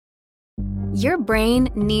Your brain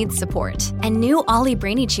needs support, and new Ollie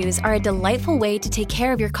Brainy Chews are a delightful way to take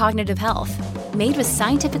care of your cognitive health. Made with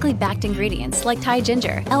scientifically backed ingredients like Thai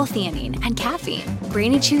ginger, L-theanine, and caffeine,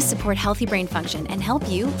 Brainy Chews support healthy brain function and help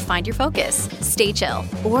you find your focus, stay chill,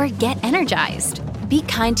 or get energized. Be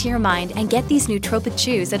kind to your mind and get these nootropic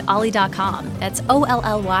chews at ollie.com. That's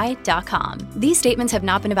OLLY.com. These statements have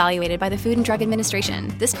not been evaluated by the Food and Drug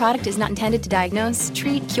Administration. This product is not intended to diagnose,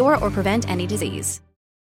 treat, cure, or prevent any disease.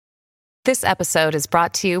 This episode is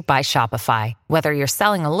brought to you by Shopify. Whether you're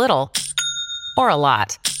selling a little or a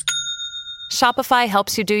lot, Shopify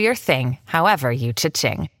helps you do your thing, however you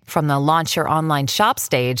cha-ching. From the launch your online shop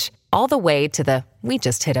stage, all the way to the we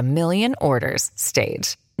just hit 1 million orders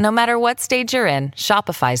stage. No matter what stage you're in,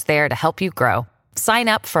 Shopify's there to help you grow. Sign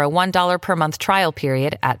up for a $1 per month trial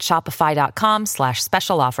period at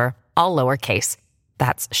shopify.com/special offer, all lowercase.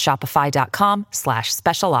 That's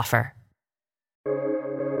shopify.com/special offer.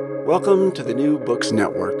 Welcome to the New Books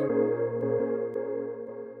Network.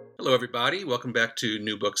 Hello, everybody. Welcome back to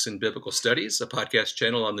New Books in Biblical Studies, a podcast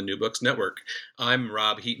channel on the New Books Network. I'm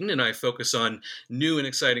Rob Heaton, and I focus on new and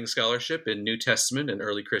exciting scholarship in New Testament and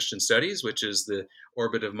early Christian studies, which is the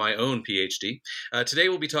orbit of my own PhD. Today,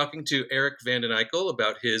 we'll be talking to Eric Vanden Eykel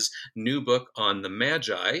about his new book on the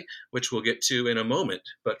Magi, which we'll get to in a moment.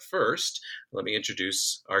 But first, let me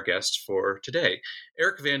introduce our guest for today.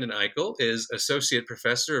 Eric Vanden Eykel is Associate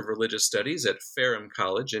Professor of Religious Studies at Ferrum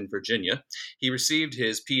College in Virginia. He received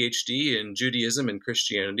his PhD in Judaism and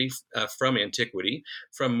Christianity from Antiquity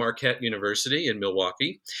from Marquette University in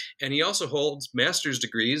Milwaukee. And he also holds master's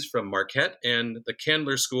degrees from Marquette and the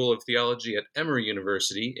Candler School of Theology at Emory University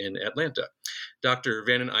in Atlanta. Dr.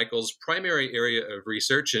 Vanden Eykel's primary area of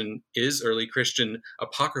research is early Christian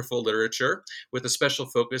apocryphal literature, with a special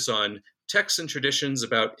focus on texts and traditions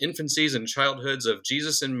about infancies and childhoods of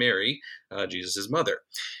Jesus and Mary, Jesus' mother.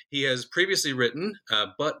 He has previously written,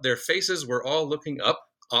 But Their Faces Were All Looking Up,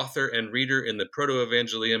 author and reader in the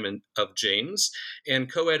Proto-Evangelium of James, and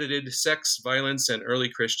co-edited Sex, Violence, and Early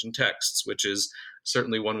Christian Texts, which is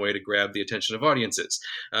certainly one way to grab the attention of audiences.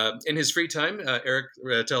 In his free time, Eric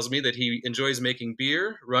tells me that he enjoys making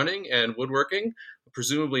beer, running, and woodworking,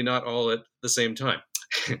 presumably not all at the same time.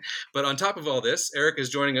 But on top of all this, Eric is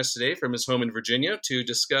joining us today from his home in Virginia to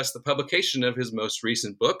discuss the publication of his most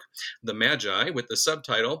recent book, The Magi, with the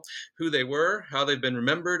subtitle, Who They Were, How They've Been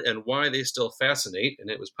Remembered, and Why They Still Fascinate.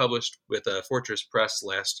 And it was published with Fortress Press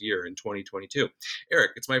last year in 2022.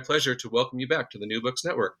 Eric, it's my pleasure to welcome you back to the New Books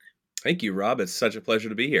Network. Thank you, Rob. It's such a pleasure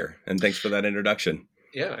to be here. And thanks for that introduction.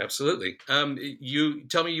 Yeah, absolutely. You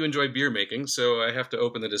tell me you enjoy beer making, so I have to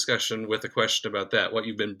open the discussion with a question about that. What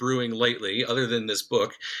you've been brewing lately, other than this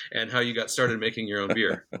book, and how you got started making your own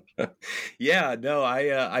beer. Yeah, no,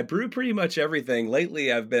 I brew pretty much everything.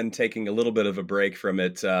 Lately, I've been taking a little bit of a break from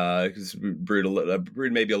it.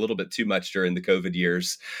 Brewed maybe a little bit too much during the COVID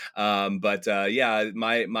years. Yeah,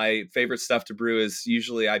 my favorite stuff to brew is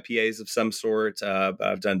usually IPAs of some sort.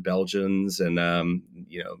 I've done Belgians and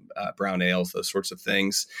brown ales, those sorts of things.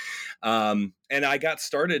 And I got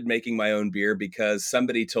started making my own beer because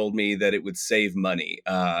somebody told me that it would save money.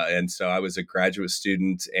 And so I was a graduate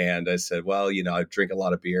student and I said, well, I drink a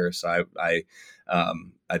lot of beer. So I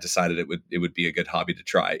decided it would be a good hobby to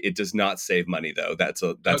try. It does not save money though. That's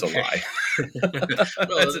a lie.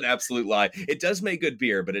 That's an absolute lie. It does make good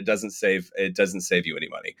beer, but it doesn't save you any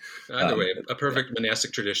money. Either way, a perfect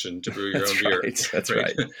monastic tradition to brew your own beer. That's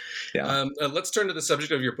right. Yeah. Let's turn to the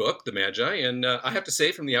subject of your book, The Magi. And I have to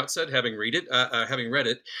say from the outset, having read it,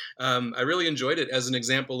 I really enjoyed it as an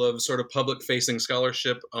example of sort of public-facing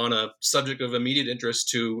scholarship on a subject of immediate interest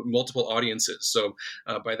to multiple audiences. So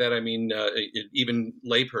by that, I mean, even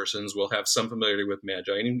laypersons will have some familiarity with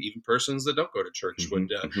Magi, and even persons that don't go to church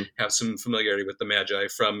would have some familiarity with the Magi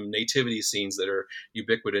from nativity scenes that are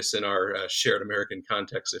ubiquitous in our shared American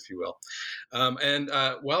context, if you will. And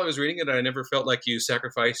while I was reading it, I never felt like you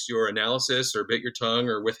sacrificed your analysis or bit your tongue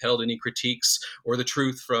or withheld any critiques or the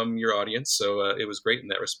truth from your audience. So it was great in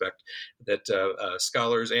that respect that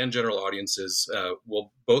scholars and general audiences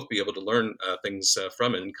will both be able to learn things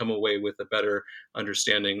from it and come away with a better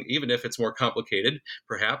understanding, even if it's more complicated,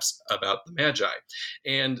 perhaps, about the Magi.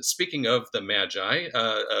 And speaking of the Magi,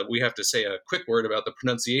 we have to say a quick word about the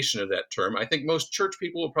pronunciation of that term. I think most church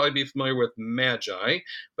people will probably be familiar with Magi,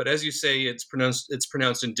 but as you say, it's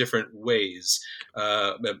pronounced in different ways.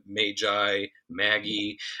 Magi,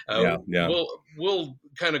 Maggie. We'll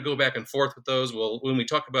kind of go back and forth with those. When we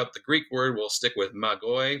talk about the Greek word, we'll stick with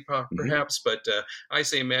magoi, perhaps, but I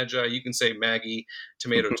say Magi, you can say Maggie,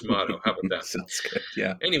 tomato. How about that? That's good.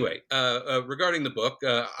 Yeah. Anyway, regarding the book,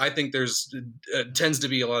 I think there's tends to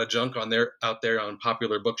be a lot of junk out there on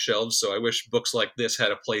popular bookshelves. So I wish books like this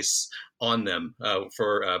had a place on them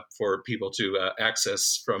for people to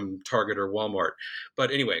access from Target or Walmart.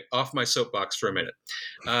 But anyway, off my soapbox for a minute.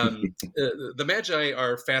 The Magi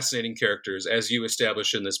are fascinating characters, as you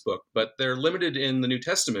establish in this book, but they're limited in the New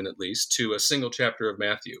Testament, at least, to a single chapter of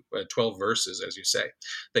Matthew, 12 verses, as you say.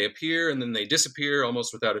 They appear and then they disappear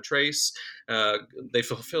almost without a trace. They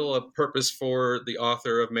fulfill a purpose for the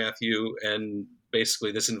author of Matthew, and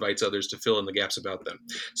basically this invites others to fill in the gaps about them.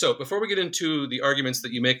 So before we get into the arguments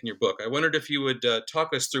that you make in your book, I wondered if you would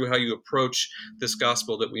talk us through how you approach this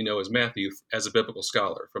gospel that we know as Matthew as a biblical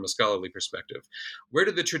scholar, from a scholarly perspective. Where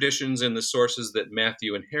do the traditions and the sources that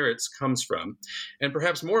Matthew inherits comes from? And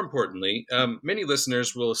perhaps more importantly, many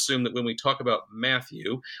listeners will assume that when we talk about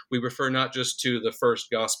Matthew, we refer not just to the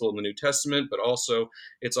first gospel in the New Testament, but also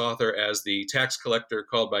its author as the tax collector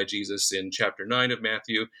called by Jesus in chapter 9 of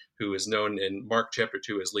Matthew, who is known in Mark chapter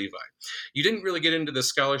 2 as Levi. You didn't really get into the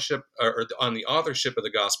scholarship or on the authorship of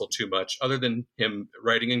the gospel too much, other than him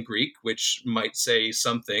writing in Greek, which might say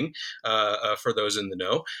something for those in the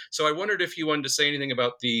know. So I wondered if you wanted to say anything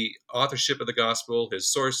about the authorship of the gospel,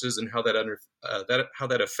 his sources, and how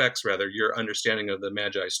that affects your understanding of the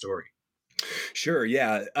Magi story. Sure.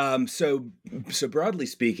 Yeah. So broadly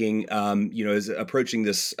speaking, as approaching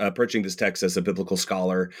this text as a biblical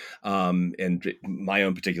scholar, and my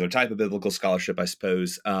own particular type of biblical scholarship, I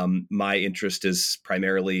suppose, my interest is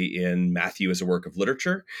primarily in Matthew as a work of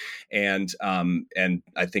literature, and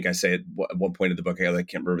I think I say at one point in the book, I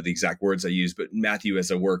can't remember the exact words I used, but Matthew as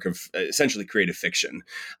a work of essentially creative fiction,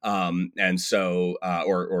 and so,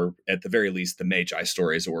 or at the very least, the Magi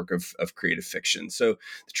story is a work of creative fiction. So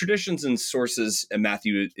the traditions and sources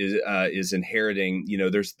Matthew is inheriting,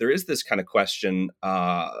 there is this kind of question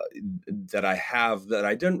that I have that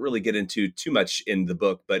I didn't really get into too much in the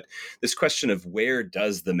book, but this question of where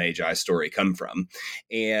does the Magi story come from?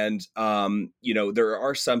 And, there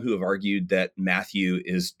are some who have argued that Matthew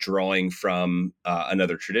is drawing from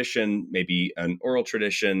another tradition, maybe an oral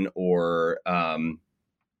tradition or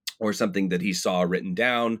something that he saw written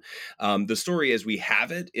down. The story as we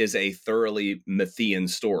have it is a thoroughly Matthean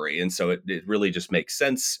story. And so it really just makes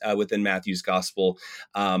sense within Matthew's gospel.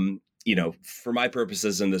 For my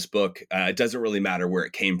purposes in this book, it doesn't really matter where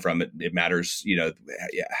it came from. It matters,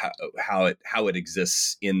 how it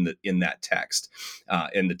exists in that text,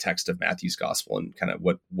 in the text of Matthew's gospel, and kind of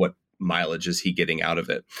what mileage is he getting out of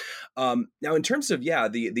it. Now, in terms of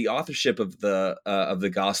the authorship of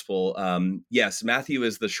the gospel, yes, Matthew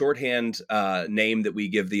is the shorthand name that we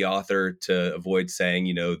give the author to avoid saying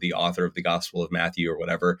the author of the Gospel of Matthew or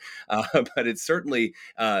whatever. But it's certainly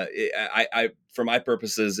for my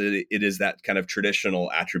purposes, it is that kind of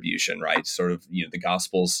traditional attribution, right? Sort of the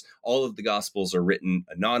Gospels. All of the Gospels are written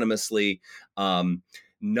anonymously.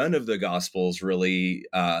 None of the Gospels really.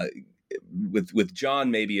 With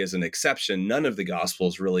John maybe as an exception, none of the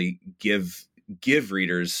Gospels really give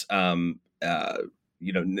readers, none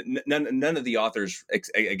of the authors,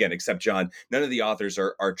 again, except John, none of the authors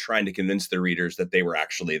are trying to convince their readers that they were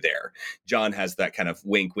actually there. John has that kind of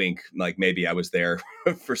wink, wink, like maybe I was there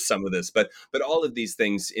for some of this, but all of these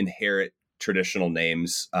things inherit traditional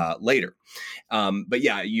names later. But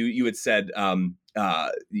yeah, you had said,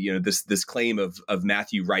 this claim of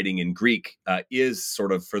Matthew writing in Greek is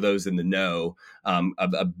sort of, for those in the know,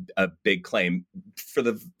 a big claim. For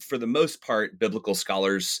the most part, biblical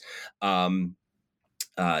scholars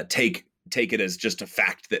take it as just a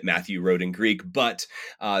fact that Matthew wrote in Greek, but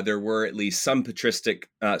there were at least some patristic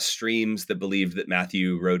streams that believed that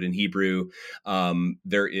Matthew wrote in Hebrew.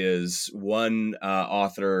 There is one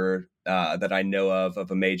author that I know of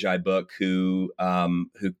a Magi book who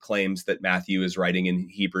claims that Matthew is writing in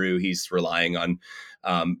Hebrew. He's relying on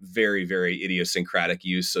very, very idiosyncratic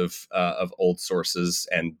use of old sources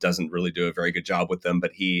and doesn't really do a very good job with them.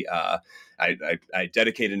 But I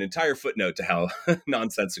dedicate an entire footnote to how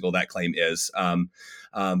nonsensical that claim is.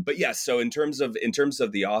 But yes, so in terms of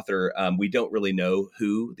the author, we don't really know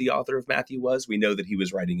who the author of Matthew was. We know that he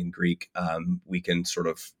was writing in Greek. We can sort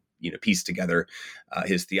of piece together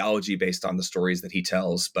his theology based on the stories that he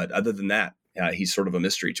tells. But other than that, he's sort of a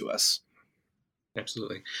mystery to us.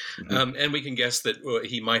 Absolutely. And we can guess that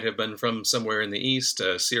he might have been from somewhere in the East.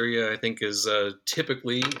 Syria, I think, is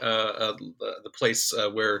typically the place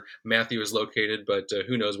where Matthew is located, but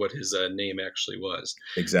who knows what his name actually was.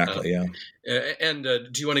 Exactly, yeah. And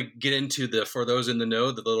do you want to get into for those in the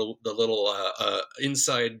know, the little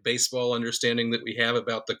inside baseball understanding that we have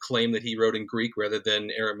about the claim that he wrote in Greek rather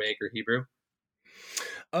than Aramaic or Hebrew?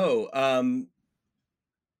 Oh, how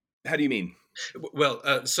do you mean?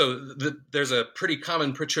 There's a pretty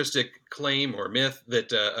common patristic claim or myth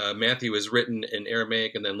that Matthew is written in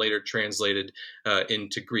Aramaic and then later translated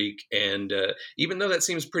into Greek. And even though that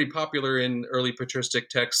seems pretty popular in early patristic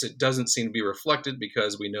texts, it doesn't seem to be reflected,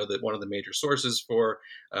 because we know that one of the major sources for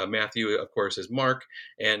Matthew, of course, is Mark.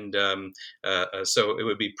 And so it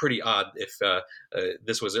would be pretty odd if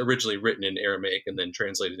this was originally written in Aramaic and then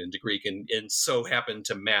translated into Greek, and so happened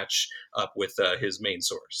to match up with his main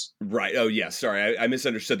source. Right. Oh, yeah. Sorry, I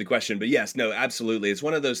misunderstood the question. But yes, no, absolutely. It's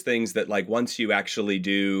one of those things that, like, once you actually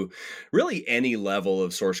do really any level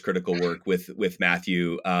of source critical work with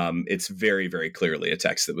Matthew, it's very, very clearly a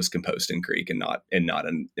text that was composed in Greek and not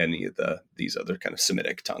in any of these other kind of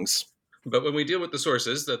Semitic tongues. But when we deal with the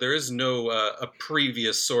sources, that there is no a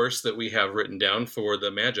previous source that we have written down for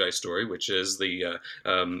the Magi story, which is the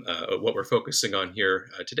what we're focusing on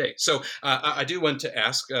here today. So I do want to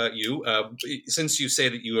ask you, since you say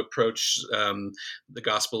that you approach the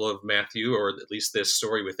Gospel of Matthew, or at least this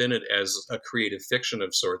story within it, as a creative fiction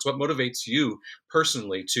of sorts, what motivates you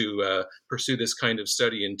personally to pursue this kind of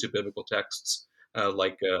study into biblical texts,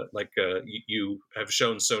 like you have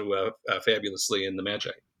shown so fabulously in the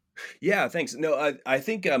Magi? Yeah, thanks. No, I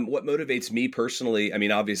think what motivates me personally, I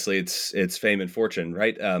mean, obviously it's fame and fortune,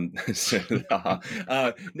 right? No,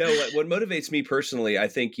 what motivates me personally, I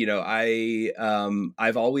think,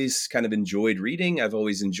 I've always kind of enjoyed reading. I've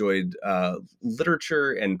always enjoyed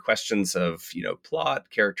literature and questions of,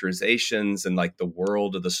 plot, characterizations, and like the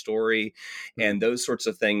world of the story. And those sorts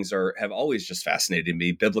of things have always just fascinated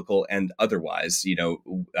me, biblical and otherwise,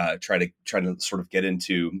 trying to sort of get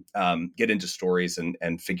into stories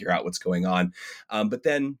and figure out what's going on. But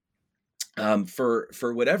then for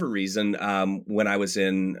whatever reason, when I was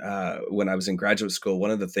in graduate school,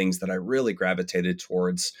 one of the things that I really gravitated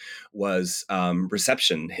towards was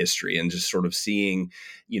reception history, and just sort of seeing,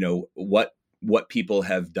 what people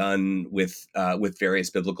have done with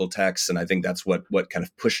various biblical texts. And I think that's what kind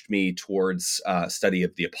of pushed me towards study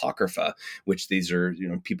of the Apocrypha, which these are,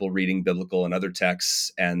 people reading biblical and other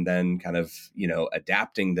texts and then kind of,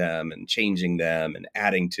 adapting them and changing them and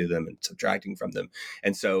adding to them and subtracting from them.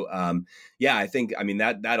 And so, I think,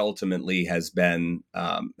 that ultimately has been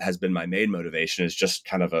my main motivation, is just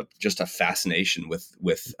kind of a fascination with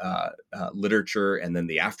literature, and then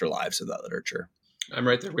the afterlives of that literature. I'm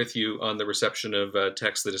right there with you on the reception of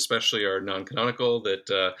texts that especially are non-canonical,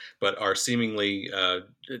 but are seemingly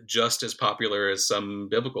just as popular as some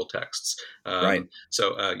biblical texts. Right.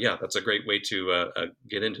 So that's a great way to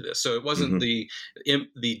get into this. So it wasn't the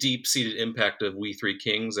deep-seated impact of "We Three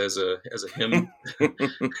Kings" as a hymn.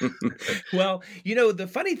 Well, the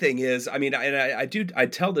funny thing is, I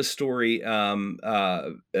tell this story,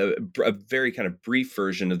 a very kind of brief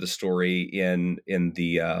version of the story in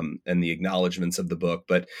the acknowledgments of the book.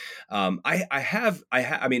 But I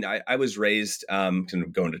was raised kind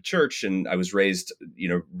of going to church, and I was raised,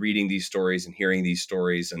 reading these stories and hearing these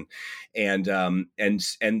stories, and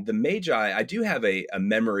the Magi. I do have a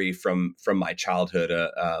memory from my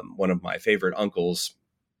childhood. One of my favorite uncles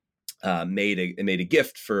made a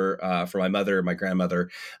gift for my mother, my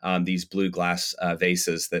grandmother, these blue glass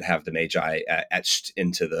vases that have the Magi etched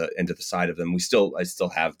into the side of them. I still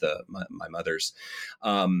have my mother's,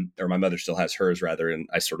 or my mother still has hers rather, and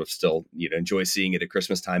I sort of still enjoy seeing it at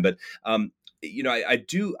Christmas time. But I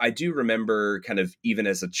do remember kind of, even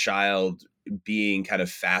as a child, being kind of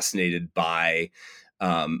fascinated by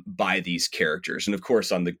these characters. And of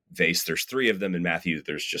course, on the vase, there's three of them. In Matthew,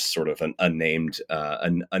 there's just sort of an unnamed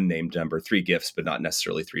number, three gifts, but not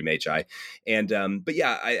necessarily three Magi. And but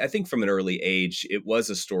yeah, I think from an early age, it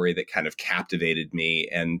was a story that kind of captivated me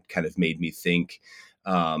and kind of made me think,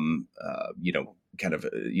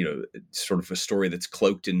 sort of a story that's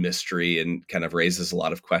cloaked in mystery and kind of raises a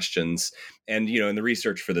lot of questions. And, in the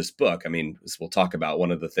research for this book, as we'll talk about,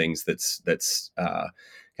 one of the things that's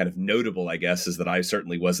kind of notable, I guess, is that I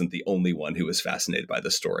certainly wasn't the only one who was fascinated by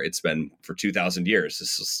the story. It's been for 2,000 years.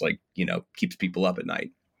 It's just like, keeps people up at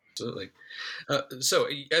night. Absolutely. So,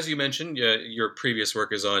 as you mentioned, your previous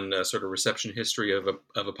work is on sort of reception history of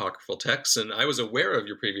apocryphal texts, and I was aware of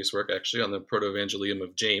your previous work actually on the Proto-Evangelium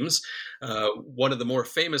of James, one of the more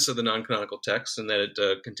famous of the non-canonical texts, in that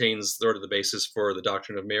it contains sort of the basis for the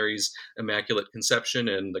doctrine of Mary's Immaculate Conception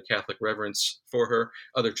and the Catholic reverence for her.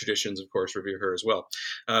 Other traditions, of course, revere her as well.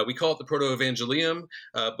 We call it the Proto-Evangelium,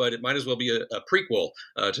 but it might as well be a prequel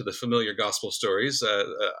to the familiar gospel stories.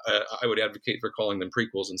 I would advocate for calling them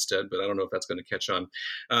prequels instead, but I don't know if that's going to catch on.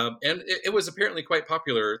 And it was apparently quite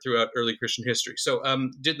popular throughout early Christian history. So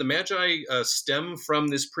did the Magi stem from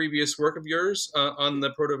this previous work of yours on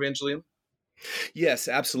the Proto-Evangelium? Yes,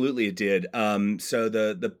 absolutely, it did. So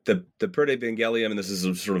the Proto-Evangelium, and this is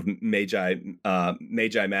a sort of Magi.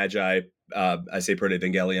 I say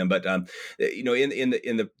Proto-Evangelium, but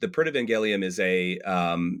the Proto-Evangelium is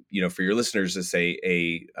for your listeners, is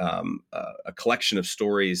a collection of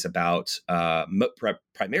stories about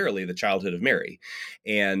primarily the childhood of Mary,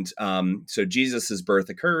 and so Jesus's birth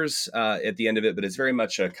occurs at the end of it, but it's very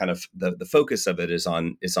much a kind of the focus of it is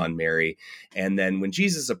on Mary, and then when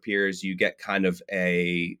Jesus appears, you get kind of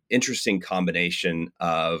a interesting combination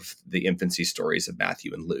of the infancy stories of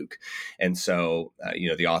Matthew and Luke. And so,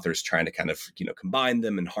 the author's trying to kind of, combine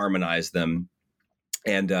them and harmonize them.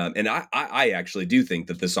 And I actually do think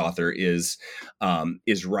that this author is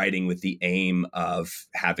writing with the aim of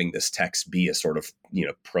having this text be a sort of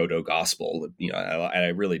proto gospel. I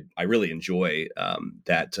really enjoy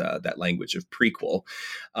that language of prequel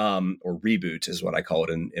or reboot is what I call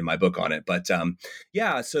it in my book on it. But so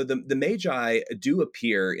the Magi do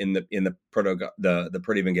appear in the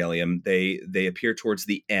Proto-Evangelium. They appear towards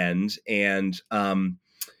the end, and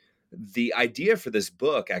the idea for this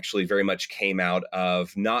book actually very much came out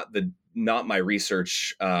of not my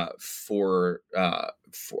research for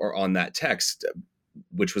on that text,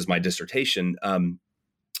 which was my dissertation,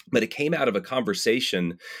 but it came out of a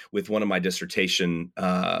conversation with one of my dissertation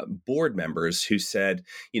board members who said,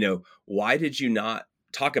 why did you not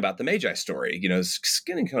talk about the Magi story? It's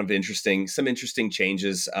getting kind of some interesting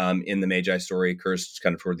changes in the Magi story occurs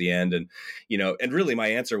kind of toward the end. And, and really my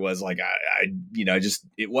answer was like,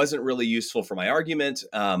 it wasn't really useful for my argument.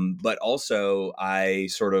 But also I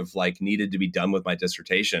sort of like needed to be done with my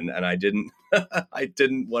dissertation, and I didn't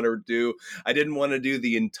want to do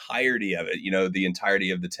the entirety of it, the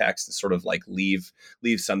entirety of the text, and sort of like leave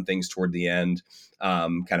some things toward the end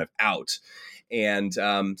kind of out. And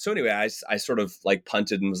so anyway, I sort of like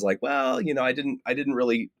punted and was like, well, I didn't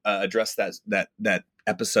really address that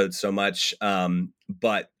episode so much,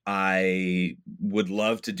 but I would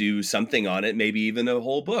love to do something on it, maybe even a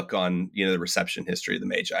whole book on the reception history of the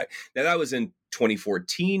Magi. Now that was in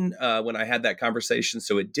 2014 when I had that conversation,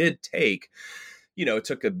 so it did take. It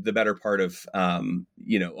took the better part of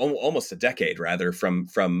almost a decade rather from.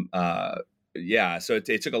 So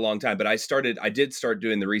it took a long time, but I did start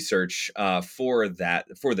doing the research for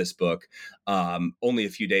this book only a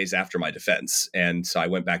few days after my defense. And so I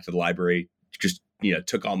went back to the library, just,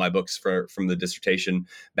 took all my books from the dissertation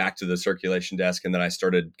back to the circulation desk. And then I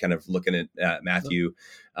started kind of looking at Matthew. You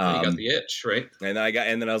got the itch, right? And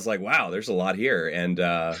then I was like, wow, there's a lot here. And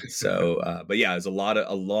but yeah, it was a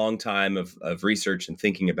long time of research and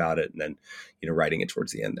thinking about it, and then, writing it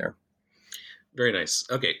towards the end there. Very nice.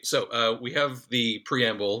 Okay, so we have the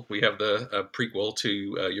preamble, we have the prequel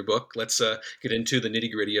to your book. Let's get into the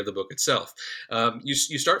nitty-gritty of the book itself. You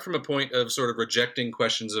start from a point of sort of rejecting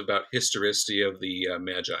questions about historicity of the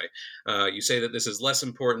Magi. You say that this is less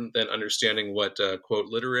important than understanding what, quote,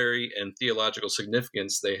 literary and theological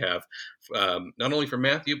significance they have, not only for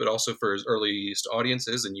Matthew, but also for his earliest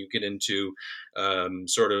audiences. And you get into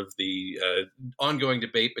sort of the ongoing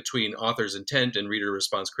debate between author's intent and reader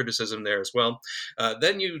response criticism there as well.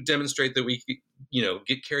 Then you demonstrate that we,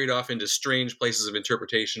 get carried off into strange places of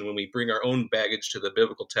interpretation when we bring our own baggage to the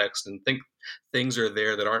biblical text and think things are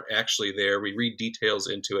there that aren't actually there. We read details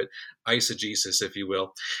into it, eisegesis, if you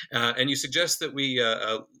will. And you suggest that we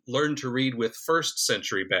learn to read with first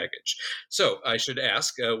century baggage. So I should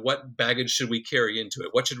ask, what baggage should we carry into it?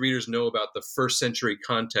 What should readers know about the first century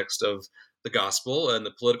context of the gospel and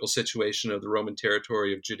the political situation of the Roman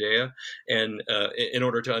territory of Judea, and in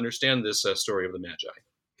order to understand this story of the Magi?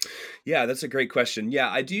 Yeah, that's a great question. Yeah,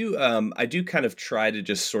 I do kind of try to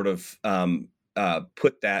just sort of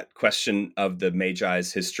put that question of the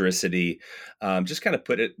Magi's historicity,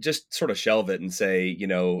 just sort of shelve it and say,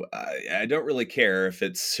 I don't really care if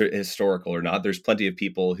it's historical or not. There's plenty of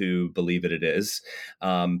people who believe it is.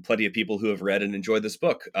 Plenty of people who have read and enjoyed this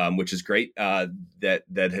book, which is great, that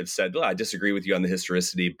have said, well, I disagree with you on the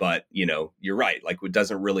historicity, but, you're right. Like, it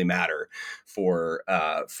doesn't really matter for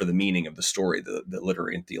the meaning of the story, the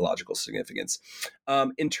literary and theological significance.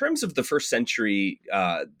 In terms of the first century,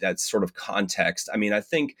 that sort of context, I mean, I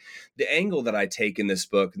think the angle that I take in this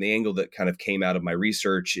book, and the angle that kind of came out of my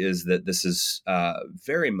research, is that this is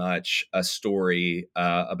very much a story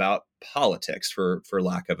about politics, for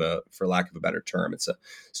lack of a better term. It's a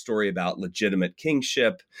story about legitimate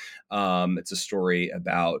kingship. It's a story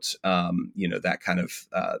about that kind of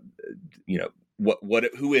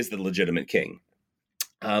who is the legitimate king.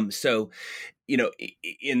 So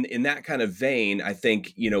in that kind of vein, I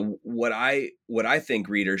think, what I think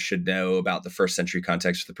readers should know about the first century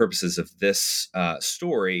context for the purposes of this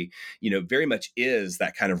story, very much is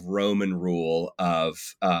that kind of Roman rule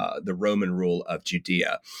of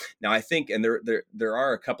Judea. Now, I think, and there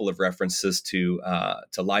are a couple of references to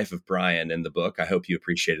Life of Brian in the book. I hope you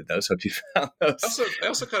appreciated those. Hope you found those. I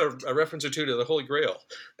also caught a reference or two to the Holy Grail.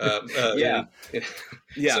 Yeah.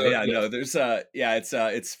 So, No, there's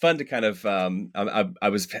it's fun to kind of I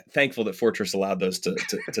was thankful that Fortress allowed those to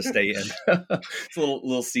stay in. It's a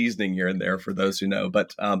little seasoning here and there for those who know,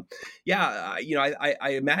 but I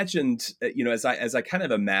imagined, as I kind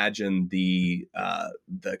of imagined the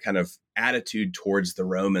kind of attitude towards the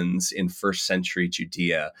Romans in first century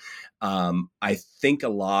Judea, I think a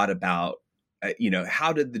lot about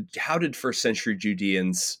how did first century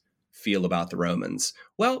Judeans feel about the Romans?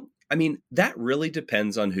 Well, I mean, that really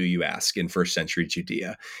depends on who you ask in first century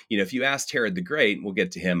Judea. If you asked Herod the Great, we'll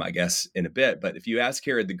get to him, I guess, in a bit. But if you ask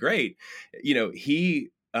Herod the Great, he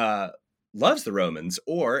loves the Romans,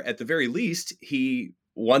 or at the very least, he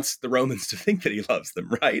wants the Romans to think that he loves them,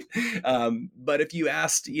 right? But if you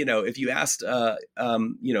asked,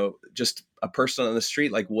 just a person on the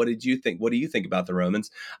street, like, what did you think? What do you think about the Romans?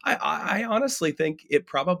 I honestly think it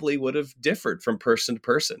probably would have differed from person to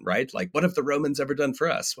person, right? Like, what have the Romans ever done for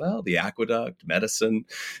us? Well, the aqueduct, medicine,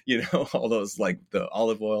 all those, like the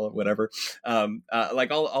olive oil or whatever, like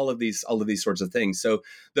all of these sorts of things. So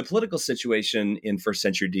the political situation in first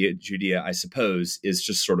century Judea, I suppose, is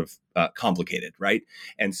just sort of complicated, right?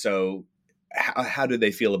 And so how do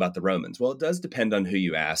they feel about the Romans? Well, it does depend on who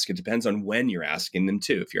you ask. It depends on when you're asking them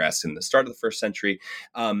too. If you're asking the start of the first century.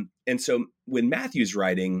 And so when Matthew's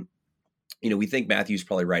writing, we think Matthew's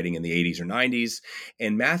probably writing in the 80s or 90s,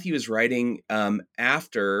 and Matthew is writing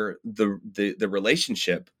after the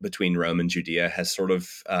relationship between Rome and Judea has sort of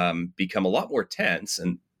become a lot more tense.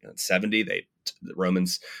 And in 70, the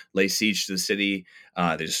Romans lay siege to the city.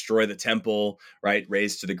 They destroy the temple, right,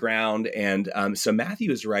 razed to the ground. And so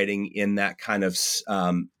Matthew is writing in that kind of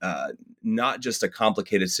not just a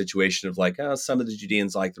complicated situation of like, oh, some of the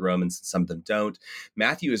Judeans like the Romans and some of them don't.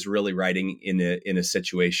 Matthew is really writing in a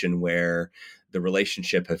situation where the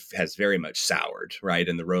relationship has very much soured, right?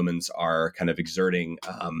 And the Romans are kind of exerting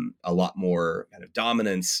a lot more kind of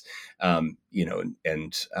dominance, and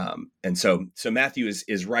so Matthew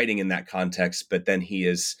is writing in that context, but then he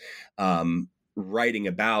is writing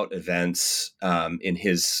about events in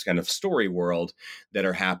his kind of story world that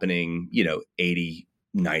are happening, 80,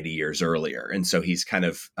 90 years earlier. And so he's kind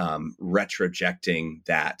of retrojecting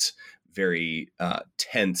that very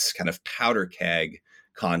tense kind of powder keg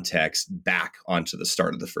context back onto the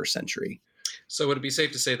start of the first century. So would it be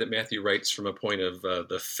safe to say that Matthew writes from a point of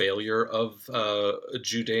the failure of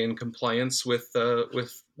Judean compliance with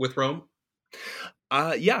Rome?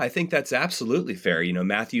 Yeah, I think that's absolutely fair.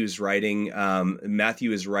 Matthew is writing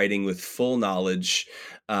with full knowledge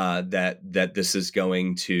that this is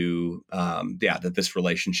going to, that this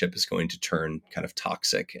relationship is going to turn kind of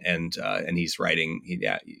toxic, and he's writing,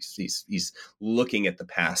 he's looking at the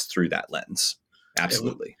past through that lens.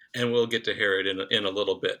 Absolutely. And we'll get to Herod in a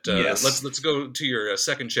little bit. Yes. Let's go to your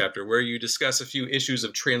second chapter, where you discuss a few issues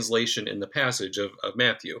of translation in the passage of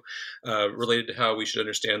Matthew, related to how we should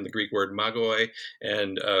understand the Greek word magoi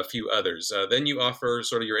and a few others. Then you offer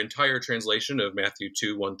sort of your entire translation of Matthew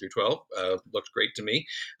 2, 1 through 12. Looked great to me.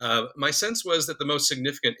 My sense was that the most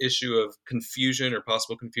significant issue of confusion or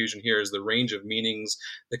possible confusion here is the range of meanings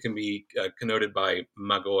that can be connoted by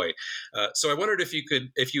magoi. So I wondered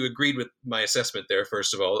if you agreed with my assessment there,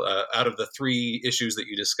 first of all, out of the three issues that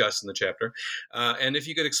you discuss in the chapter, and if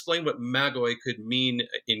you could explain what magoi could mean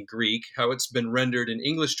in Greek, how it's been rendered in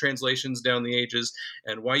English translations down the ages,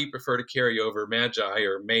 and why you prefer to carry over magi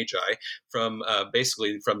from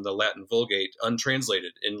basically from the Latin Vulgate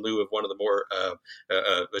untranslated in lieu of one of the more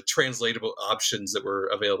translatable options that were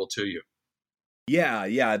available to you. Yeah,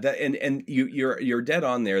 and you're dead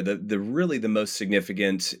on there. The really the most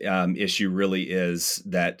significant issue really is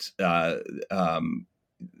that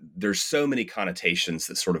there's so many connotations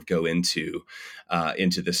that sort of go into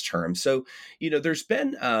this term. So there's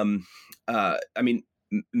been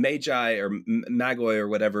magi or magoi or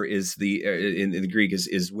whatever is in the Greek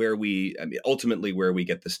is where ultimately where we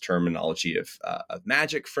get this terminology of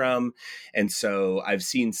magic from. And so I've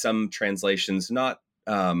seen some translations,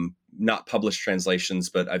 not published translations,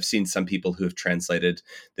 but I've seen some people who have translated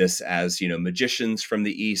this as, magicians from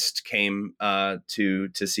the East came to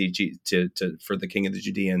see for the King of the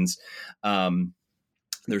Judeans.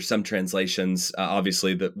 There's some translations,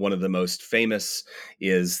 obviously, that one of the most famous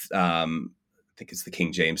is, I think it's the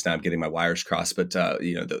King James. Now I'm getting my wires crossed, but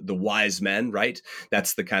the wise men, right?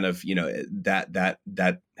 That's the kind of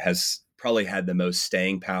that has probably had the most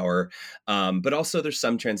staying power. But also there's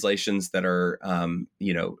some translations that are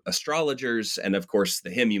astrologers, and of course the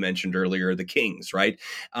hymn you mentioned earlier, the kings, right?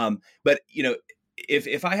 But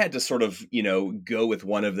if I had to sort of go with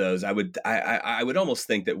one of those, I would almost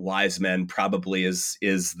think that wise men probably is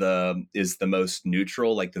the most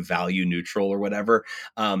neutral, like the value neutral or whatever.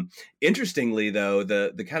 Interestingly, though,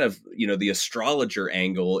 the kind of the astrologer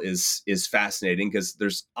angle is fascinating, because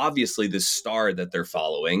there's obviously this star that they're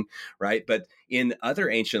following, right? But in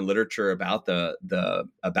other ancient literature about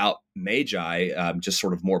about Magi, just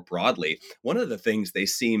sort of more broadly, one of the things they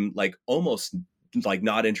seem like almost like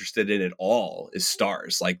not interested in at all is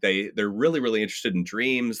stars. Like they're really, really interested in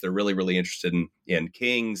dreams. They're really, really interested in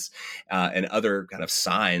kings and other kind of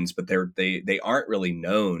signs, but they aren't really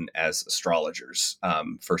known as astrologers,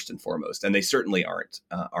 first and foremost, and they certainly aren't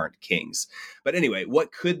kings. But anyway,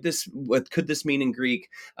 what could this mean in Greek?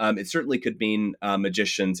 It certainly could mean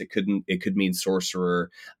magicians. It could mean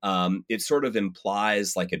sorcerer. It sort of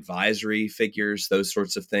implies like advisory figures, those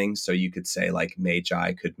sorts of things. So you could say like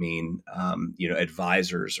Magi could mean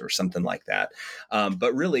advisors or something like that.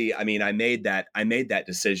 But really, I mean, I made that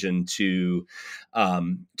decision to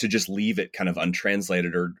just leave it kind of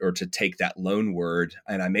untranslated or to take that loan word.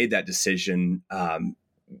 And I made that decision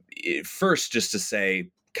first just to say,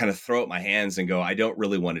 kind of throw up my hands and go, I don't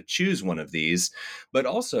really want to choose one of these, but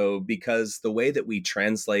also because the way that we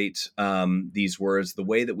translate these words, the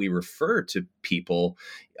way that we refer to people,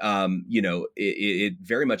 it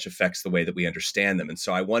very much affects the way that we understand them. And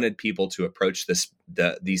so I wanted people to approach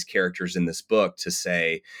these characters in this book to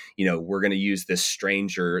say, we're going to use this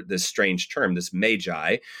strange term, this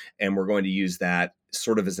Magi, and we're going to use that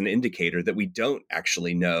sort of as an indicator that we don't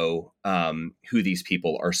actually know who these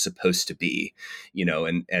people are supposed to be,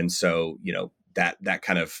 and so that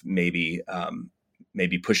kind of maybe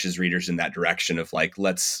pushes readers in that direction of like,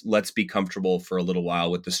 let's be comfortable for a little while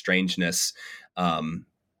with the strangeness, and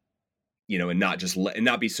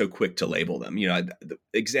not be so quick to label them.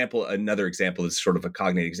 Another example is sort of a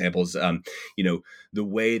cognate example is the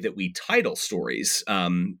way that we title stories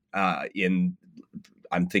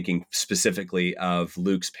I'm thinking specifically of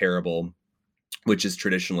Luke's parable, which is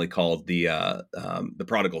traditionally called the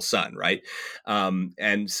prodigal son, right?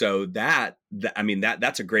 And so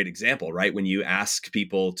that's a great example, right? When you ask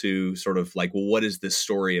people to sort of like, well, what is this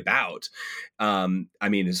story about?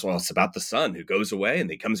 It's about the son who goes away and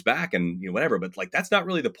he comes back and whatever, but like that's not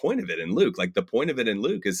really the point of it in Luke. Like the point of it in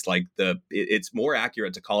Luke is like it's more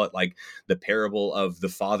accurate to call it like the parable of the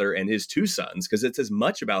father and his two sons, because it's as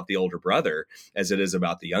much about the older brother as it is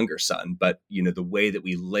about the younger son. But the way that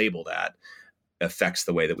we label that affects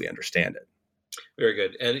the way that we understand it. Very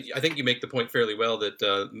good. And I think you make the point fairly well that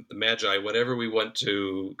the Magi, whatever we want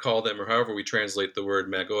to call them or however we translate the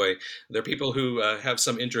word magoi, they're people who have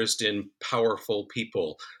some interest in powerful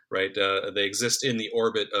people, right? They exist in the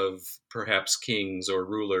orbit of perhaps kings or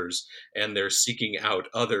rulers, and they're seeking out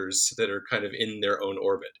others that are kind of in their own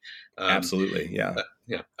orbit. Absolutely, yeah.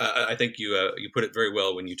 I think you put it very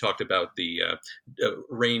well when you talked about the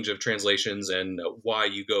range of translations and why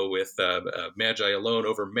you go with Magi alone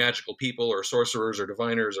over magical people or sorcerers or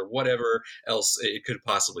diviners or whatever else it could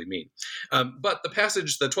possibly mean. But the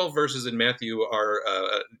passage, the 12 verses in Matthew are,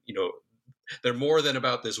 they're more than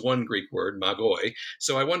about this one Greek word, magoi.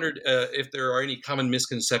 So I wondered if there are any common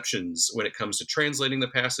misconceptions when it comes to translating the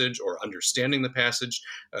passage or understanding the passage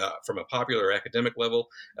from a popular or academic level.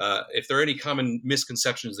 If there are any common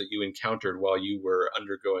misconceptions that you encountered while you were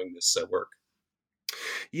undergoing this work.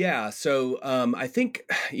 Yeah. So I think,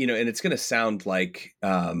 and it's going to sound like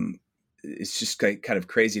it's just kind of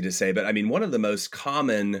crazy to say, but I mean, one of the most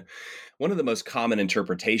common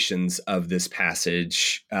interpretations of this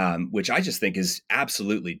passage, which I just think is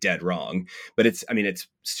absolutely dead wrong, but it's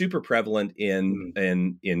super prevalent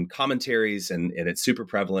in commentaries and it's super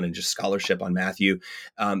prevalent in just scholarship on Matthew.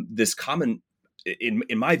 This common, in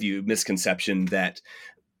my view, misconception that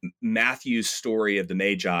Matthew's story of the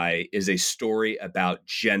Magi is a story about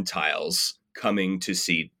Gentiles coming to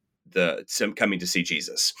see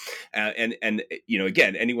Jesus, and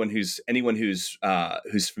again, anyone who's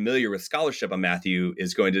familiar with scholarship on Matthew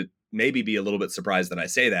is going to maybe be a little bit surprised that I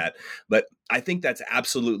say that, but I think that's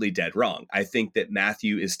absolutely dead wrong. I think that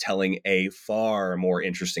Matthew is telling a far more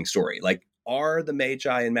interesting story. Like, are the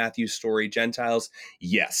Magi in Matthew's story Gentiles?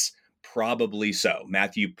 Yes. Probably so.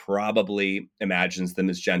 Matthew probably imagines them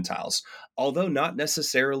as Gentiles, although not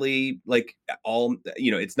necessarily like all,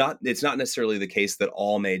 it's not necessarily the case that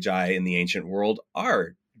all Magi in the ancient world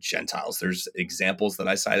are Gentiles. There's examples that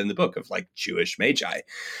I cite in the book of like Jewish Magi.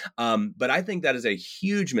 But I think that is a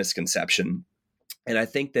huge misconception. And I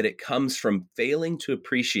think that it comes from failing to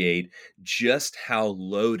appreciate just how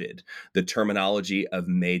loaded the terminology of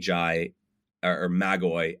Magi or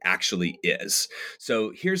Magoi actually is.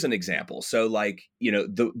 So here's an example. So like,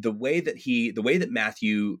 the way that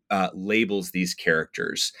Matthew labels these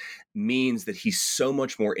characters means that he's so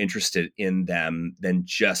much more interested in them than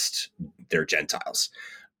just they're Gentiles.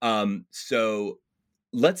 So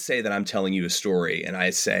let's say that I'm telling you a story and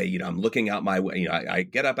I say, I'm looking out I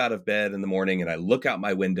get up out of bed in the morning and I look out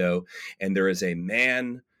my window and there is a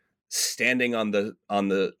man standing on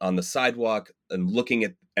the sidewalk and looking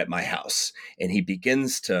at my house, and he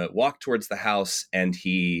begins to walk towards the house and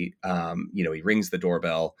he rings the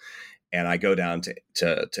doorbell. And I go down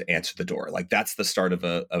to answer the door. Like that's the start of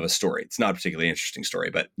a story. It's not a particularly interesting story,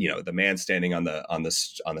 but the man standing on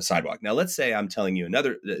the sidewalk. Now let's say I'm telling you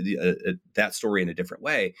another that story in a different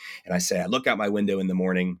way, and I say I look out my window in the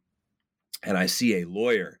morning and I see a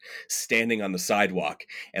lawyer standing on the sidewalk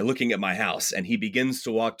and looking at my house, and he begins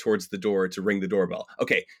to walk towards the door to ring the doorbell.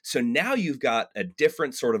 Okay, so now you've got a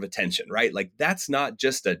different sort of attention, right? Like that's not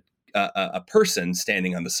just a person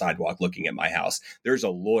standing on the sidewalk looking at my house. There's a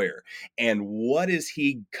lawyer. And what is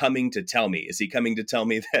he coming to tell me? Is he coming to tell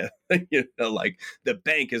me that, like the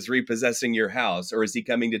bank is repossessing your house? Or is he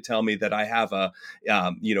coming to tell me that I have a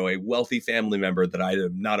wealthy family member that I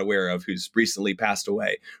am not aware of who's recently passed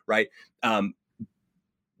away, right?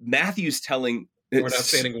 Matthew's telling... Or an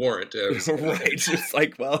outstanding warrant. Right. It's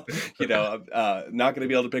like, well, I'm not going to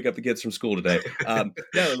be able to pick up the kids from school today.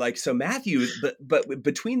 So Matthew, but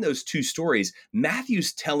between those two stories,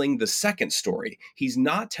 Matthew's telling the second story. He's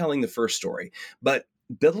not telling the first story. But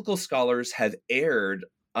biblical scholars have erred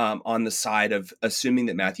on the side of assuming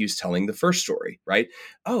that Matthew's telling the first story, right?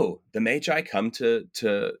 Oh, the Magi come to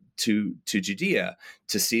Judea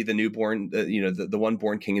to see the newborn, the one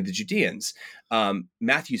born king of the Judeans.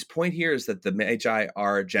 Matthew's point here is that the Magi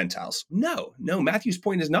are Gentiles. No, Matthew's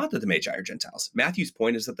point is not that the Magi are Gentiles. Matthew's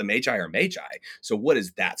point is that the Magi are Magi. So what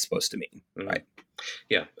is that supposed to mean, right?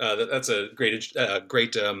 Yeah, that's a great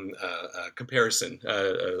comparison,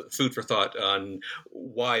 food for thought on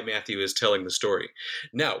why Matthew is telling the story.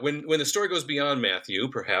 Now, when the story goes beyond Matthew,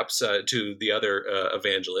 perhaps to the other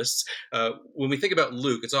evangelists, when we think about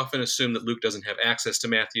Luke, it's often assumed that Luke doesn't have access to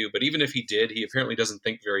Matthew, but even if he did, he apparently doesn't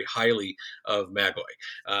think very highly of Magi,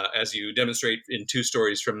 as you demonstrate in two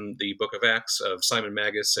stories from the book of Acts of Simon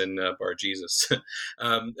Magus and Bar Jesus.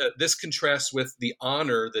 This contrasts with the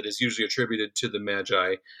honor that is usually attributed to the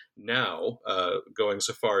Magi now, going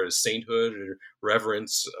so far as sainthood or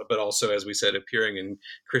reverence, but also, as we said, appearing in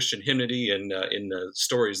Christian hymnody and in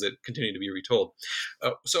stories that continue to be retold.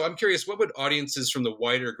 So I'm curious, what would audiences from the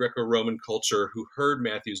wider Greco-Roman culture who heard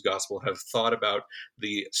Matthew's gospel have thought about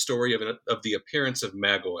the story of the appearance of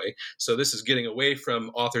Magoi? So this is getting away from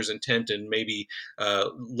author's intent and maybe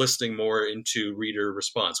listening more into reader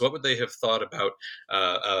response. What would they have thought about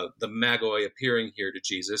the Magoi appearing here to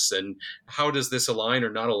Jesus, and how does this align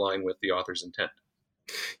or not align with the author's intent?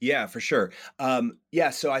 Yeah, for sure.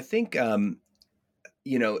 So I think and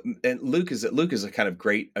Luke is a kind of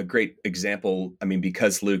great example. I mean,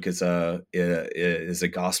 because Luke is a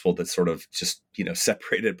gospel that's sort of just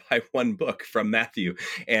separated by one book from Matthew,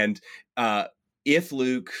 and if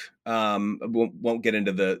Luke won't get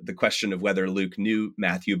into the question of whether Luke knew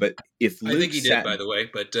Matthew, but if Luke, I think he did, by the way,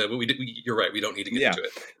 but you're right. We don't need to get into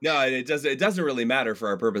it. No, it doesn't really matter for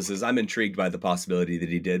our purposes. I'm intrigued by the possibility that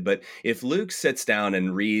he did, but if Luke sits down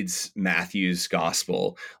and reads Matthew's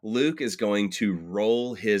gospel, Luke is going to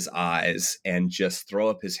roll his eyes and just throw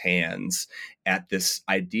up his hands at this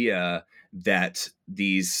idea that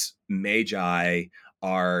these Magi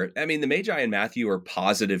the Magi in Matthew are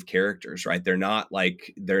positive characters, right? They're not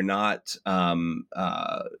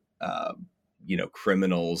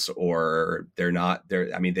criminals, or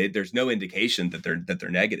there's no indication that they're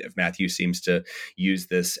negative. Matthew seems to use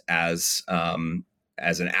this as an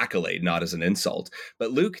accolade, not as an insult.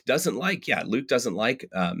 But Luke doesn't like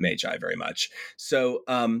Magi very much.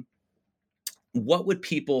 So, what would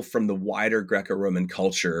people from the wider Greco-Roman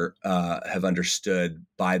culture have understood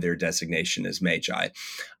by their designation as Magi?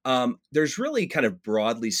 There's really, kind of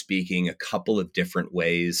broadly speaking, a couple of different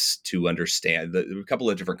ways to understand a couple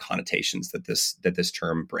of different connotations that this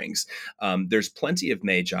term brings. There's plenty of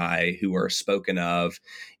Magi who are spoken of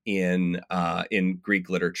in Greek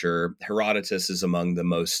literature. Herodotus is among the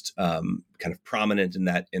most kind of prominent in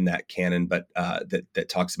that canon, but that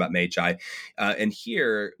talks about Magi. And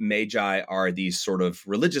here, Magi are these sort of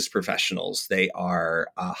religious professionals. They are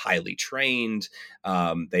highly trained.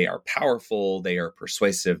 They are powerful. They are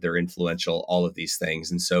persuasive. progressive, they're influential, all of these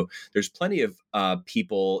things. And so there's plenty of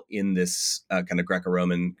people in this kind of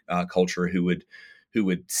Greco-Roman culture who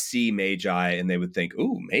would see Magi and they would think,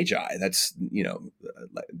 "Ooh, Magi, that's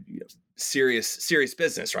serious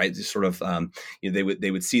business, right?" Just sort of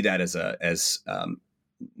they would see that as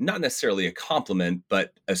not necessarily a compliment,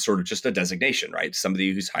 but a sort of just a designation, right?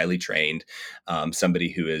 Somebody who's highly trained,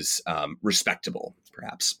 somebody who is respectable,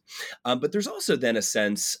 perhaps. But there's also then a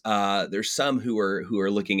sense there's some who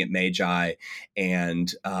are looking at Magi,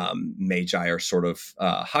 and Magi are sort of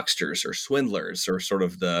hucksters or swindlers, or sort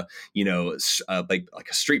of the like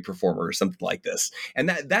a street performer or something like this. And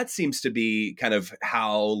that seems to be kind of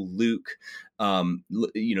how Luke.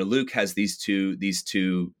 Luke has these two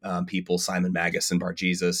people, Simon Magus and Bar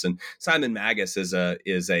Jesus, and Simon Magus is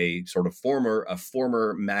a sort of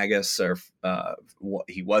former Magus, or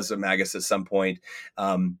he was a Magus at some point.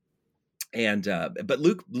 But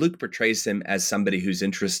Luke portrays him as somebody who's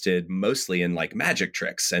interested mostly in like magic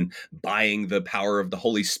tricks and buying the power of the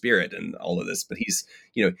Holy Spirit and all of this. But he's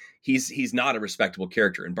not a respectable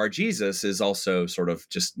character. And Bar Jesus is also sort of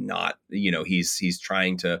just not, he's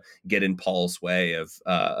trying to get in Paul's way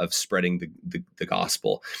of spreading the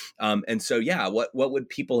gospel. And so, yeah, what would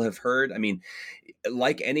people have heard? I mean,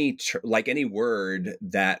 like any word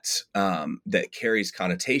that carries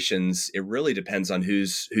connotations, it really depends on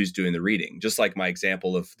who's doing the reading. Just like my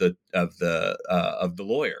example of the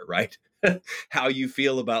lawyer, right? How you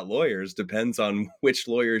feel about lawyers depends on which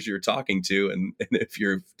lawyers you're talking to, and if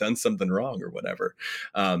you've done something wrong or whatever.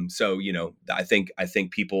 So I think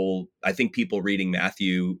people reading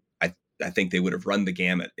Matthew, I think they would have run the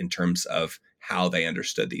gamut in terms of how they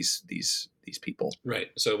understood these people. Right.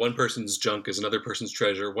 So one person's junk is another person's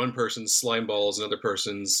treasure. One person's slime ball is another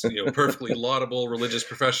person's, perfectly laudable religious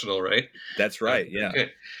professional, right? That's right. Yeah.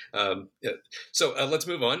 Okay. Yeah. So let's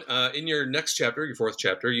move on. In your next chapter, your fourth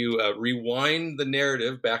chapter, you rewind the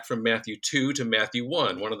narrative back from Matthew 2 to Matthew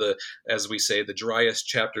 1, one of the, as we say, the driest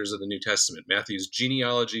chapters of the New Testament. Matthew's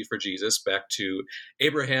genealogy for Jesus back to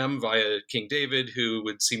Abraham via King David, who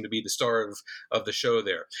would seem to be the star of the show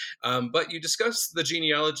there. But you discuss the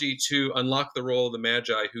genealogy to unlock the role of the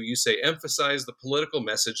Magi, who you say emphasize the political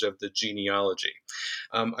message of the genealogy.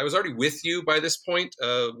 I was already with you by this point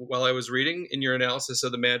while I was reading in your analysis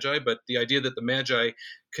of the Magi, but the idea that the Magi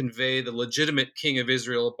convey the legitimate king of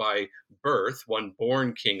Israel by birth, one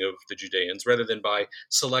born king of the Judeans, rather than by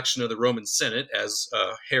selection of the Roman Senate, as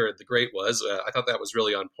Herod the Great was, I thought that was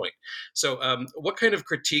really on point. So what kind of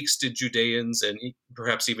critiques did Judeans, and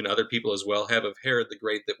perhaps even other people as well, have of Herod the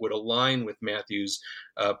Great that would align with Matthew's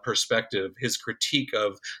perspective, his critique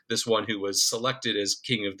of this one who was selected as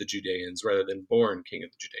king of the Judeans rather than born king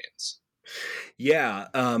of the Judeans? Yeah.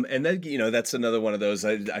 And then, that's another one of those,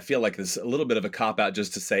 I feel like this a little bit of a cop out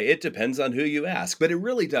just to say it depends on who you ask, but it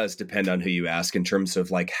really does depend on who you ask in terms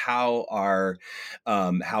of like, how are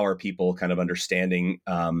people kind of understanding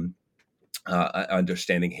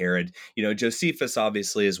Herod. Josephus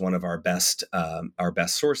obviously is one of our best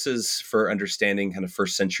sources for understanding kind of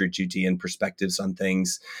first century Judean perspectives on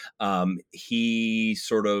things. He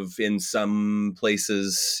sort of in some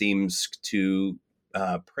places seems to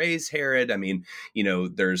praise Herod. I mean,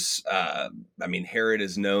 Herod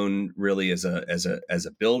is known really as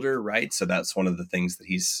a builder, right? So that's one of the things that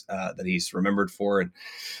he's remembered for, and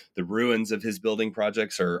the ruins of his building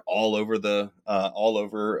projects are all over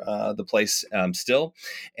the place still.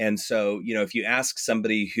 And so, if you ask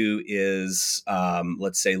somebody who is,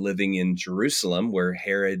 let's say, living in Jerusalem, where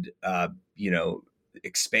Herod,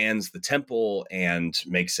 expands the temple and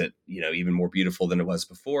makes it, even more beautiful than it was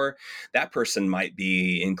before, that person might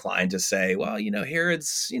be inclined to say, well,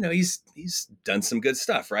 Herod's, he's done some good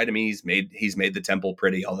stuff, right? I mean, he's made the temple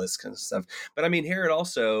pretty, all this kind of stuff. But I mean, Herod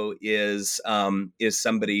also is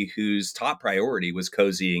somebody whose top priority was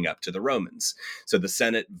cozying up to the Romans. So the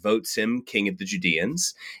Senate votes him king of the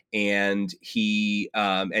Judeans, and he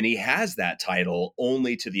has that title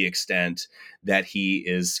only to the extent that he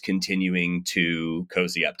is continuing to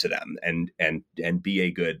cozy up to them and be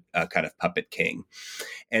a good kind of puppet king.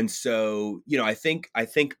 And so, I think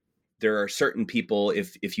there are certain people,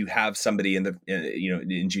 if you have somebody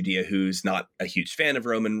in Judea who's not a huge fan of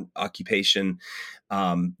Roman occupation,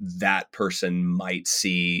 that person might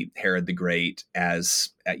see Herod the Great as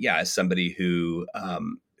somebody who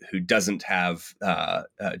doesn't have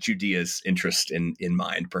Judea's interest in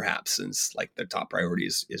mind, perhaps, since like their top priority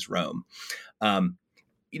is Rome.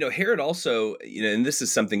 Herod also, and this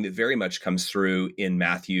is something that very much comes through in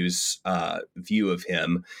Matthew's view of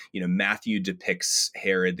him. Matthew depicts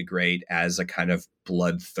Herod the Great as a kind of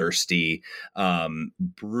bloodthirsty,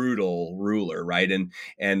 brutal ruler, right?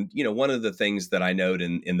 And one of the things that I note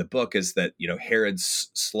in the book is that Herod's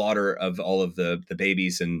slaughter of all of the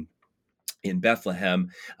babies in Bethlehem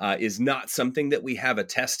is not something that we have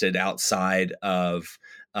attested outside of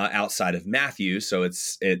Matthew. So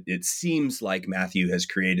it seems like Matthew has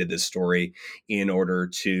created this story in order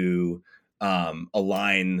to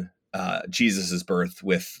align Jesus's birth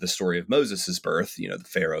with the story of Moses's birth. The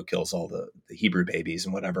Pharaoh kills all the Hebrew babies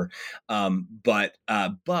and whatever. But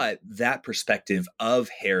that perspective of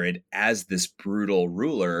Herod as this brutal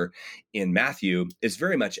ruler in Matthew is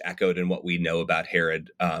very much echoed in what we know about Herod.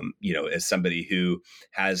 As somebody who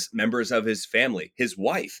has members of his family, his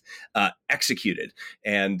wife, executed,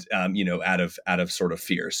 and out of sort of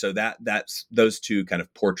fear. So that's those two kind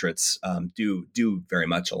of portraits do very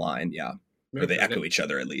much align. Yeah. Or they echo each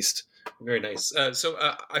other, at least. Very nice. So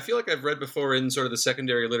I feel like I've read before in sort of the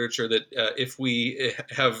secondary literature that if we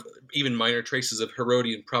have even minor traces of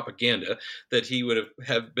Herodian propaganda, that he would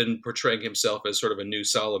have been portraying himself as sort of a new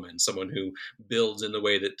Solomon, someone who builds in the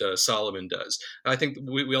way that Solomon does. I think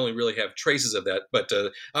we only really have traces of that. But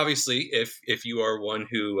obviously, if you are one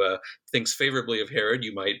who thinks favorably of Herod,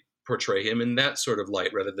 you might portray him in that sort of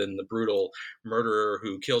light rather than the brutal murderer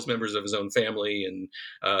who kills members of his own family and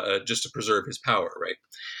just to preserve his power, right?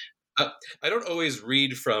 I don't always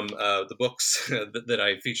read from the books that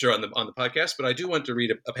I feature on the podcast, but I do want to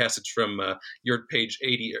read a passage from your page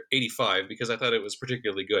 80 or 85 because I thought it was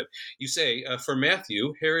particularly good. You say, for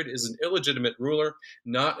Matthew, Herod is an illegitimate ruler,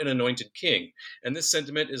 not an anointed king. And this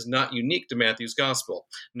sentiment is not unique to Matthew's gospel.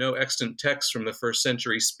 No extant texts from the first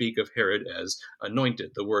century speak of Herod as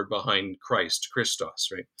anointed, the word behind Christ, Christos,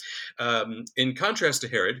 right? In contrast to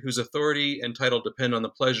Herod, whose authority and title depend on the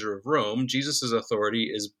pleasure of Rome, Jesus'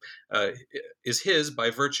 authority is his by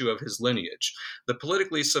virtue of his lineage. The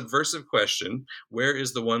politically subversive question, where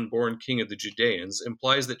is the one born king of the Judeans,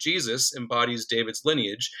 implies that Jesus embodies David's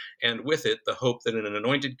lineage, and with it the hope that an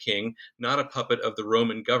anointed king, not a puppet of the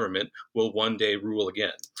Roman government, will one day rule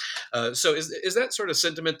again. So is that sort of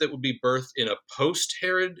sentiment that would be birthed in a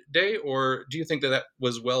post-Herod day, or do you think that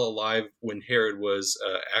was well alive when Herod was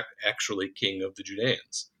actually king of the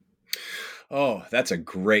Judeans? Oh, that's a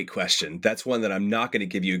great question. That's one that I'm not going to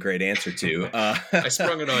give you a great answer to. I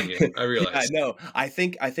sprung it on you. I realize. Yeah, no, I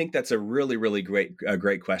think that's a really, really great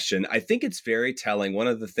question. I think it's very telling. One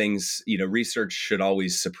of the things, research should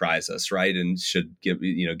always surprise us, right? And should give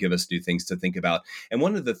us new things to think about. And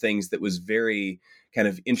one of the things that was very kind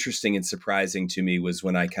of interesting and surprising to me was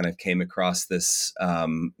when I kind of came across this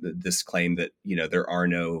this claim that there are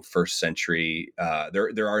no first century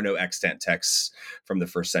there are no extant texts from the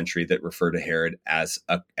first century that refer to Herod as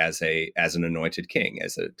an anointed king,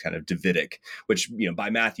 as a kind of Davidic, which by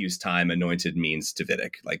Matthew's time anointed means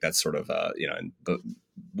Davidic, like that's sort of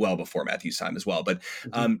well before Matthew's time as well. But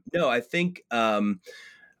no, I think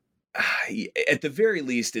at the very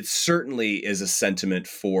least, it certainly is a sentiment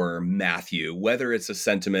for Matthew. Whether it's a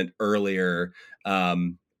sentiment earlier, I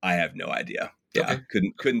have no idea. Yeah,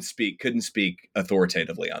 okay. couldn't speak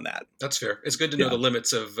authoritatively on that. That's fair. It's good to know the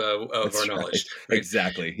limits of our knowledge. Right?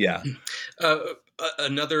 Exactly. Yeah.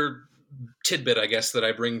 Another tidbit, I guess, that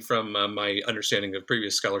I bring from my understanding of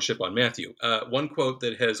previous scholarship on Matthew. One quote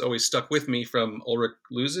that has always stuck with me from Ulrich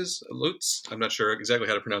Lutz, I'm not sure exactly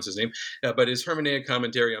how to pronounce his name, but his hermeneutic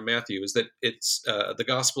commentary on Matthew is that it's the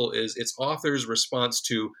gospel is its author's response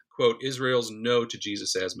to, quote, Israel's no to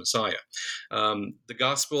Jesus as Messiah. The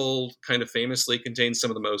gospel kind of famously contains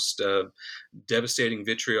some of the most devastating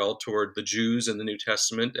vitriol toward the Jews in the New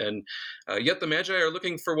Testament, and yet the Magi are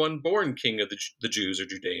looking for one born king of the Jews or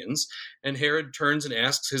Judeans, and Herod turns and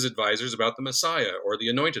asks his advisors about the Messiah or the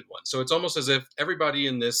anointed one. So it's almost as if everybody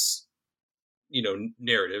in this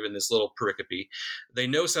narrative, in this little pericope, they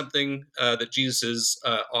know something that Jesus's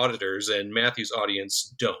auditors and Matthew's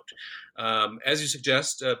audience don't. As you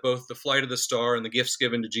suggest, both the flight of the star and the gifts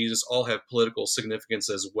given to Jesus all have political significance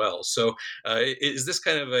as well. So is this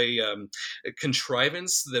kind of a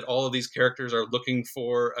contrivance that all of these characters are looking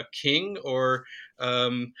for a king, or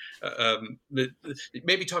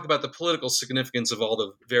maybe talk about the political significance of all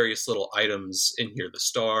the various little items in here, the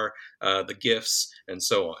star, the gifts, and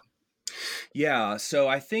so on? Yeah, so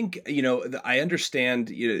I think I understand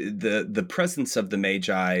the presence of the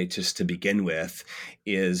Magi, just to begin with,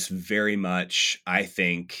 is very much, I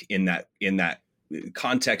think, in that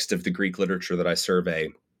context of the Greek literature that I survey,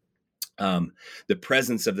 the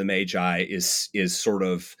presence of the Magi is sort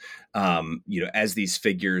of, as these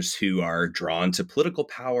figures who are drawn to political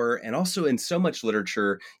power, and also in so much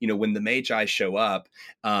literature, when the Magi show up,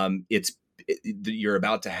 you're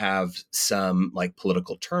about to have some like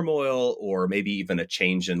political turmoil or maybe even a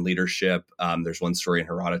change in leadership. There's one story in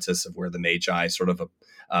Herodotus of where the Magi sort of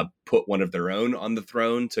put one of their own on the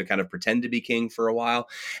throne to kind of pretend to be king for a while.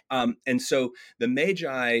 And so the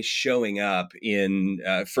Magi showing up in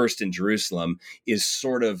first in Jerusalem is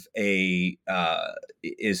sort of a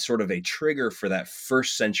trigger for that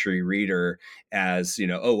first century reader as,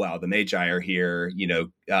 oh, wow, the Magi are here,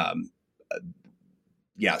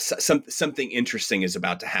 something interesting is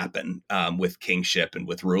about to happen with kingship and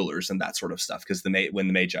with rulers and that sort of stuff. Because when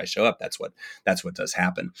the Magi show up, that's what does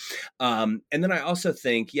happen. And then I also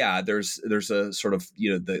think, there's a sort of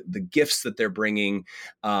the gifts that they're bringing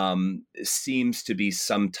seems to be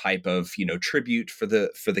some type of tribute for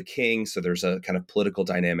the king. So there's a kind of political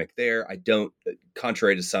dynamic there. I don't,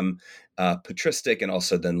 contrary to some patristic and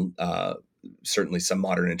also then certainly some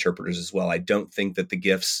modern interpreters as well, I don't think that the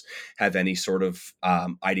gifts have any sort of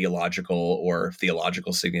ideological or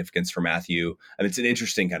theological significance for Matthew. I mean, it's an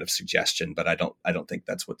interesting kind of suggestion, but I don't think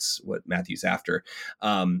that's what Matthew's after.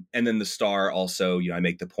 And then the star also, I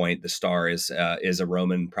make the point, the star is a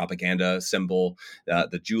Roman propaganda symbol,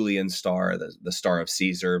 the Julian star, the star of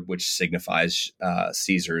Caesar, which signifies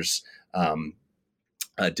Caesar's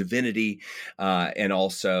divinity, and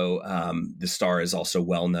also the star is also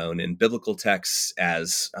well known in biblical texts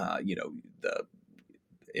as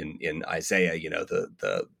in Isaiah,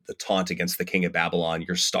 the taunt against the king of Babylon,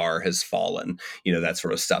 your star has fallen, that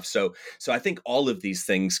sort of stuff. So I think all of these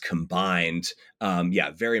things combined,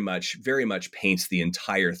 very much paints the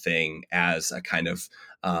entire thing as a kind of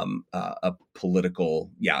a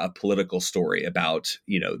political story about,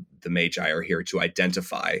 the Magi are here to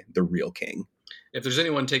identify the real king. If there's any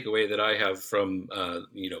one takeaway that I have from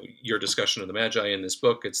your discussion of the Magi in this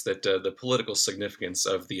book, it's that the political significance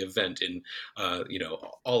of the event in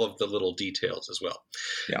all of the little details as well.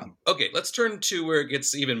 Yeah. Okay, let's turn to where it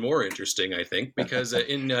gets even more interesting, I think, because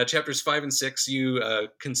in chapters 5 and 6, you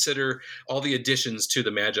consider all the additions to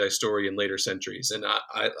the Magi story in later centuries, and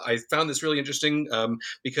I found this really interesting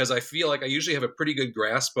because I feel like I usually have a pretty good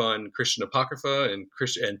grasp on Christian Apocrypha and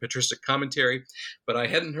patristic commentary, but I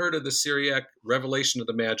hadn't heard of the Syriac revelation of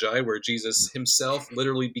the Magi, where Jesus himself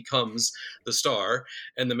literally becomes the star,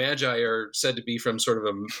 and the Magi are said to be from sort of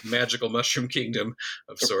a magical mushroom kingdom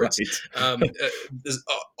of sorts. Right.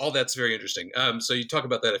 All that's very interesting. So you talk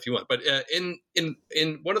about that if you want. But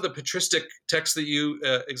in one of the patristic texts that you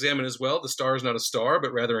examine as well, the star is not a star,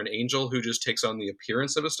 but rather an angel who just takes on the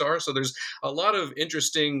appearance of a star. So there's a lot of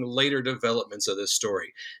interesting later developments of this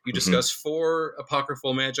story. You discuss 4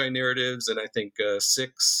 apocryphal Magi narratives, and I think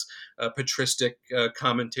 6 patristic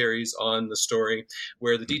commentaries on the story,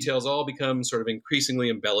 where the details all become sort of increasingly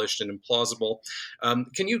embellished and implausible.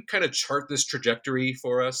 Can you kind of chart this trajectory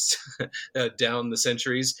for us down the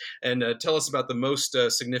centuries and tell us about the most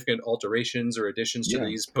significant alterations or additions to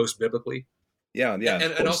these post-biblically? Yeah.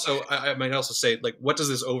 And also, I might also say, like, what does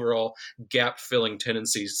this overall gap-filling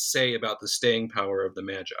tendency say about the staying power of the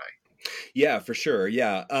Magi? Yeah, for sure.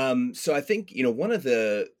 Yeah. So I think, one of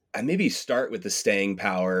I maybe start with the staying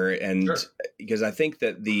power, and sure, because I think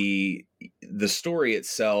that the story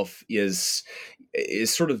itself is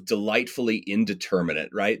sort of delightfully indeterminate,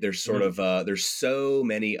 right? There's sort of there's so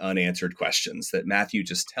many unanswered questions that Matthew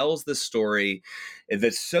just tells this story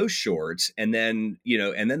that's so short, and then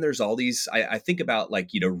there's all these. I think about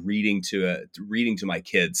reading to my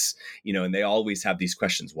kids, and they always have these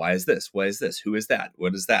questions: why is this? Why is this? Who is that?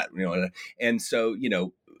 What is that? And so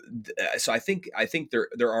so I think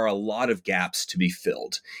there are a lot of gaps to be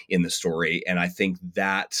filled in the story, and I think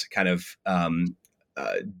that kind of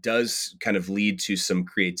does kind of lead to some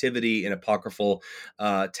creativity in apocryphal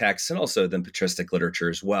texts, and also then patristic literature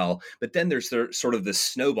as well. But then there's sort of this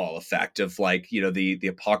snowball effect of the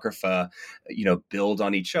apocrypha build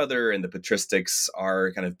on each other, and the patristics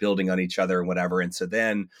are kind of building on each other and whatever. And so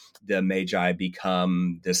then the Magi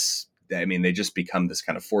become this. I mean, they just become this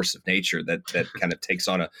kind of force of nature that kind of takes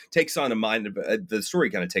on a mind of the story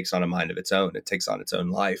kind of takes on a mind of its own. It takes on its own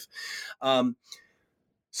life.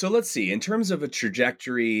 So let's see, in terms of a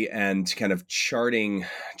trajectory and kind of charting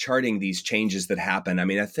these changes that happen. I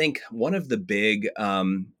mean, I think one of the big,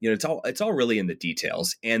 it's all really in the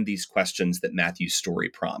details and these questions that Matthew's story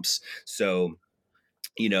prompts. So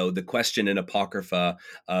the question in Apocrypha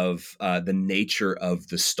of the nature of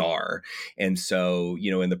the star. And so,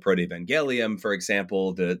 in the Proto-Evangelium, for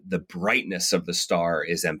example, the brightness of the star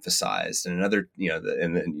is emphasized. And another,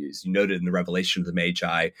 and then as you noted in the Revelation of the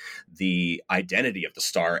Magi, the identity of the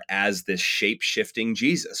star as this shape-shifting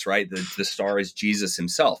Jesus, right? The star is Jesus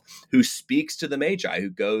himself, who speaks to the Magi, who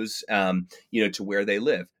goes, to where they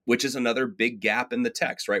live, which is another big gap in the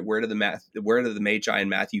text, right? Where do the Magi in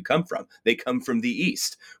Matthew come from? They come from the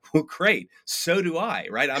east. Well, great. So do I,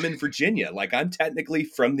 right? I'm in Virginia. Like, I'm technically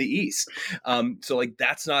from the east. So like,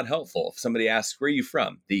 that's not helpful. If somebody asks, where are you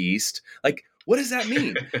from? The east. Like, what does that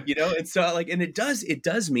mean? And so like, and it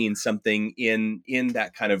does mean something in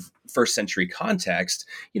that kind of first century context,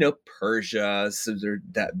 Persia, so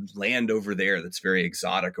that land over there that's very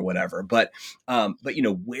exotic or whatever. But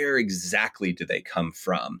where exactly do they come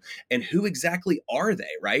from, and who exactly are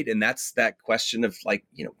they? Right. And that's that question of like,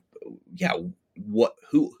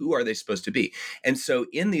 who are they supposed to be? And so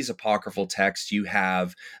in these apocryphal texts, you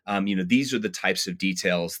have, these are the types of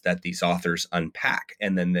details that these authors unpack,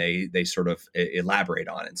 and then they sort of elaborate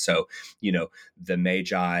on. And so, the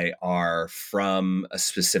Magi are from a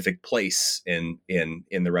specific place in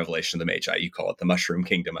the Revelation of the Magi. You call it the Mushroom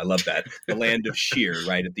Kingdom. I love that. The land of Sheer,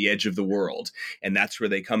 right at the edge of the world. And that's where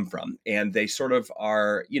they come from. And they sort of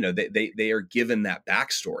are, they are given that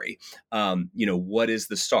backstory. What is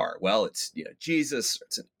the star? Well, it's, Jesus,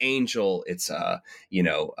 it's an angel, it's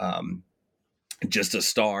just a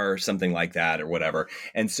star, something like that, or whatever.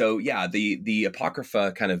 And so, the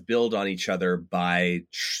Apocrypha kind of build on each other by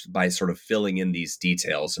sort of filling in these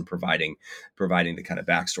details and providing the kind of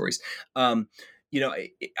backstories.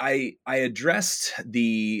 I addressed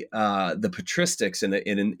the patristics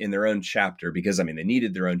in their own chapter because they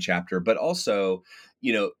needed their own chapter, but also,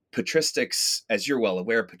 patristics, as you're well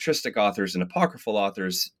aware, patristic authors and apocryphal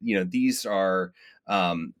authors, these are,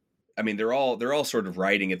 they're all sort of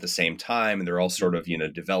writing at the same time, and they're all sort of,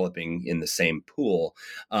 developing in the same pool.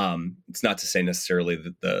 It's not to say necessarily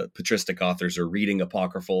that the patristic authors are reading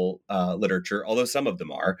apocryphal literature, although some of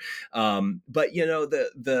them are. But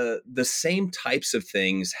the same types of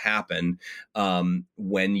things happen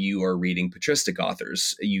when you are reading patristic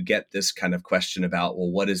authors. You get this kind of question about,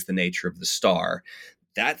 well, what is the nature of the star?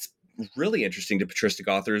 That's really interesting to patristic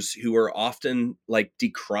authors who are often like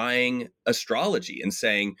decrying astrology and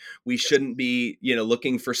saying we shouldn't be,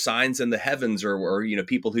 looking for signs in the heavens or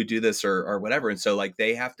people who do this or whatever. And so like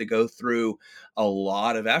they have to go through a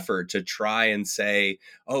lot of effort to try and say,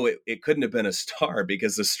 oh, it couldn't have been a star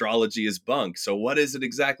because astrology is bunk. So what is it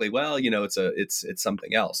exactly? Well, it's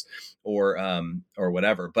something else or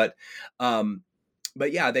whatever. But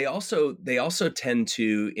yeah, they also tend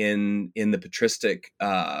to in the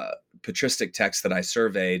patristic texts that I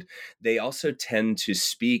surveyed, they also tend to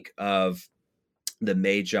speak of the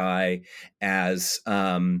Magi as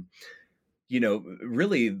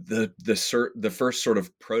really the first sort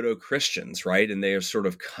of proto-Christians, right? And they are sort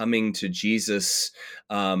of coming to Jesus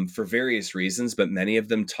for various reasons, but many of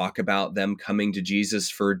them talk about them coming to Jesus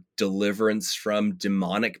for deliverance from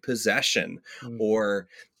demonic possession, or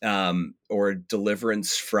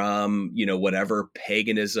deliverance from whatever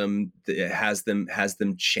paganism that has them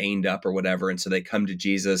chained up or whatever. And so they come to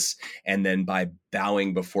Jesus, and then by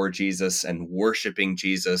bowing before Jesus and worshiping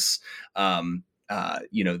Jesus,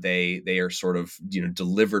 they are sort of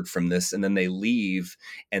delivered from this, and then they leave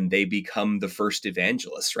and they become the first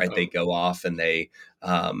evangelists, right? They go off and they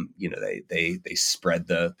spread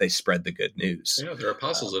the good news. Yeah, they're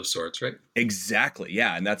apostles of sorts, right? Exactly.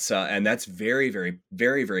 Yeah, and that's very, very,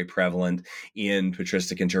 very, very prevalent in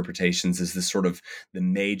patristic interpretations. Is this sort of the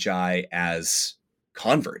Magi as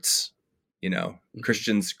converts?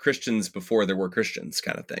 Christians before there were Christians,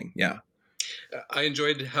 kind of thing. Yeah. I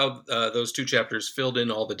enjoyed how those two chapters filled in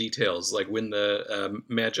all the details, like when the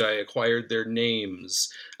Magi acquired their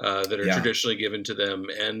names that are traditionally given to them,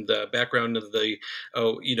 and the background of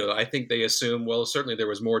I think they assume, well, certainly there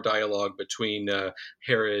was more dialogue between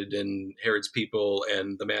Herod and Herod's people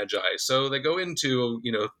and the Magi. So they go into,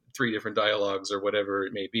 3 different dialogues or whatever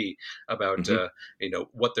it may be about,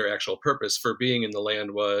 what their actual purpose for being in the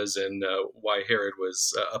land was, and why Herod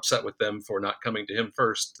was upset with them for not coming to him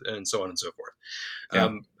first, and so on and so forth. Yeah.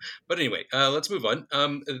 But anyway, let's move on.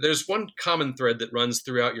 There's one common thread that runs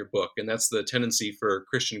throughout your book, and that's the tendency for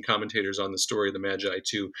Christian commentators on the story of the Magi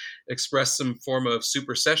to express some form of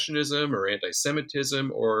supersessionism or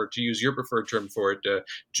anti-Semitism, or to use your preferred term for it,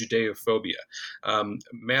 Judeophobia.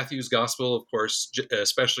 Matthew's gospel, of course,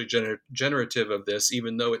 especially especially generative of this,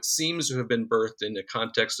 even though it seems to have been birthed in the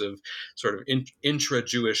context of sort of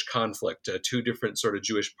intra-Jewish conflict, two different sort of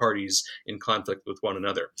Jewish parties in conflict with one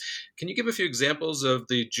another. Can you give a few examples of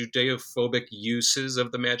the Judeo-phobic uses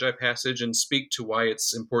of the Magi passage and speak to why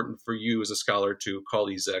it's important for you as a scholar to call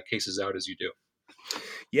these cases out as you do?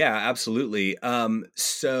 Yeah, absolutely.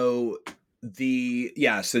 So the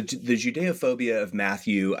Judeophobia of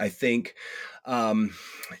Matthew, I think, I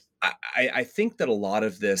think that a lot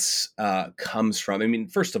of this comes from. I mean,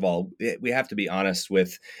 first of all, we have to be honest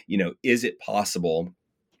with, is it possible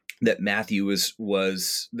that Matthew's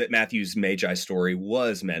Magi story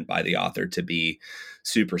was meant by the author to be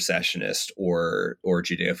supersessionist or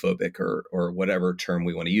Judeophobic or whatever term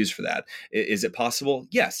we want to use for that? Is it possible?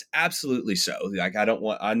 Yes, absolutely so. Like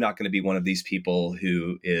I'm not going to be one of these people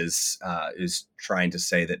who is trying to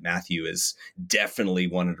say that Matthew is definitely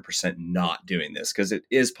 100% not doing this, because it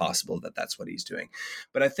is possible that that's what he's doing.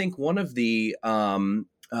 But I think one of the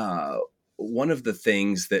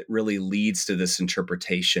things that really leads to this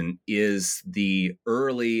interpretation is the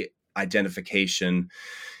early identification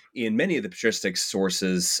in many of the patristic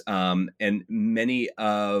sources, and many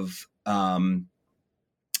of them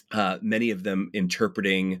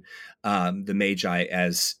interpreting the Magi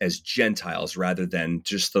as Gentiles rather than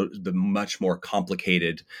just the much more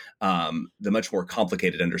complicated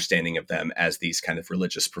understanding of them as these kind of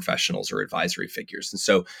religious professionals or advisory figures. And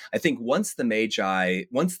so I think once the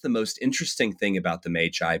most interesting thing about the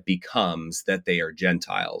Magi becomes that they are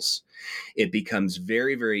Gentiles, it becomes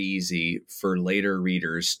very, very easy for later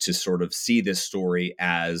readers to sort of see this story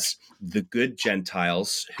as the good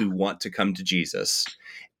Gentiles who want to come to Jesus,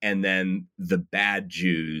 and then the bad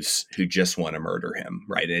Jews who just want to murder him,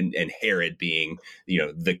 right? And Herod being,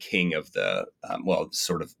 the king of the,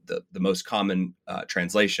 sort of the most common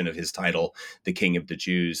translation of his title, the King of the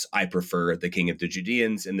Jews. I prefer the King of the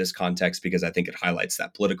Judeans in this context because I think it highlights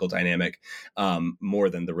that political dynamic more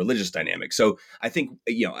than the religious dynamic. So I think,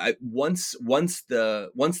 once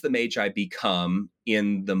the Magi become,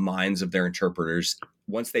 in the minds of their interpreters,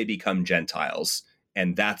 once they become Gentiles,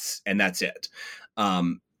 and that's it.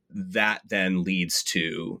 That then leads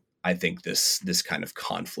to, I think, this kind of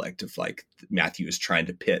conflict of, like, Matthew is trying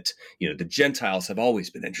to pit, the Gentiles have always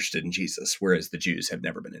been interested in Jesus, whereas the Jews have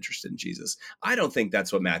never been interested in Jesus. I don't think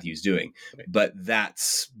that's what Matthew's doing, but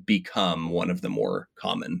that's become one of the more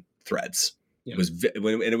common threads. Yeah.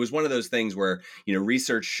 It was one of those things where,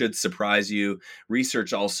 research should surprise you.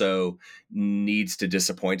 Research also needs to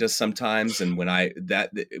disappoint us sometimes. And when I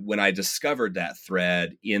discovered that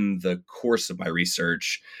thread in the course of my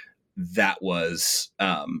research, that was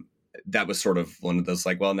sort of one of those,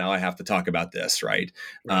 like, well, now I have to talk about this, right?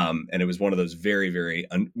 And it was one of those very, very,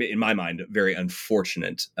 in my mind, very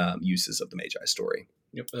unfortunate uses of the Magi story.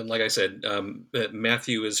 Yep. And like I said,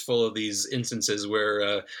 Matthew is full of these instances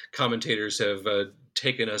where commentators have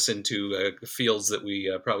taken us into fields that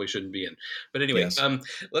we probably shouldn't be in. But anyway, yes.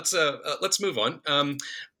 Let's move on.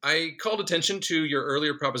 I called attention to your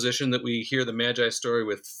earlier proposition that we hear the Magi story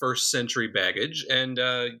with first century baggage, and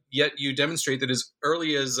yet you demonstrate that as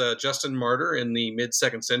early as Justin Martyr in the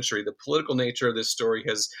mid-2nd century, the political nature of this story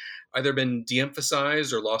has either been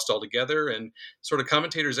de-emphasized or lost altogether, and sort of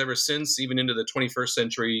commentators ever since, even into the 21st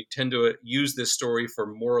century, tend to use this story for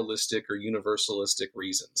moralistic or universalistic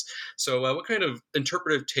reasons. So what kind of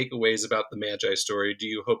interpretive takeaways about the Magi story do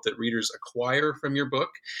you hope that readers acquire from your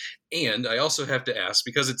book? And I also have to ask,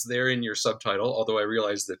 because it's there in your subtitle, although I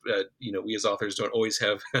realize that we as authors don't always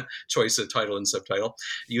have choice of title and subtitle.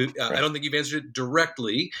 Right. I don't think you've answered it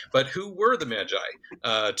directly, but who were the Magi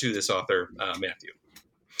to this author, Matthew?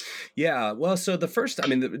 Yeah, well, so to the first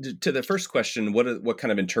question, what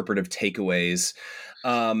kind of interpretive takeaways?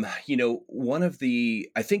 One of the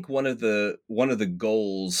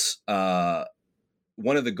goals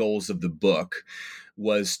of the book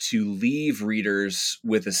was to leave readers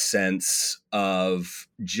with a sense of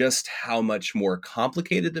just how much more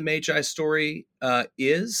complicated the Magi story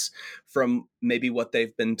is from maybe what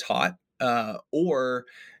they've been taught, or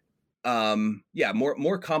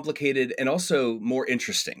more complicated and also more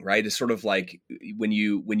interesting, right? It's sort of like when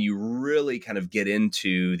you really kind of get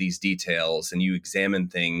into these details and you examine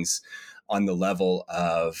things on the level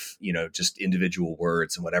of, just individual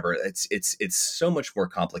words and whatever, it's so much more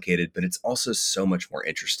complicated, but it's also so much more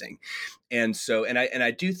interesting. And so, and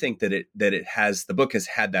I do think that the book has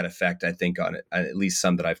had that effect, I think, on it, at least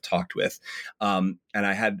some that I've talked with. And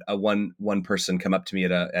I had one person come up to me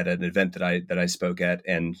at an event that I spoke at,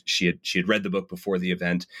 and she had read the book before the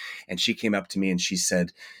event, and she came up to me and she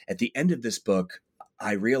said, at the end of this book,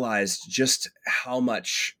 I realized just how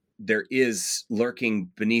much there is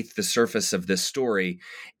lurking beneath the surface of this story.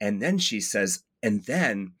 And then she says, and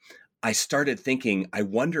then I started thinking, I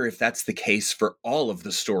wonder if that's the case for all of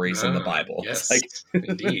the stories in the Bible. It's Yes, like,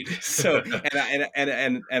 indeed. so,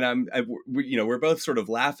 we're both sort of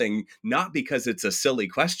laughing, not because it's a silly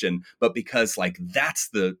question, but because like that's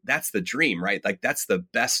the dream, right? Like that's the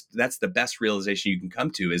best realization you can come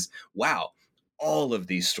to is, wow, all of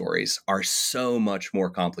these stories are so much more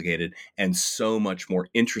complicated and so much more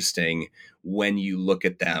interesting when you look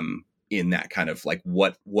at them in that kind of like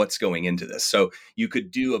what's going into this. So you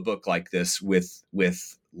could do a book like this with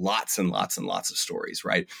lots and lots and lots of stories,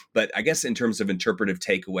 right? But I guess in terms of interpretive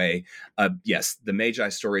takeaway, yes, the Magi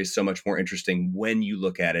story is so much more interesting when you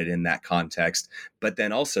look at it in that context. But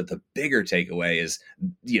then also the bigger takeaway is,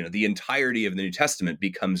 the entirety of the New Testament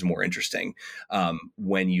becomes more interesting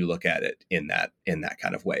when you look at it in that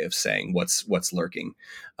kind of way of saying what's lurking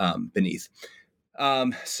beneath.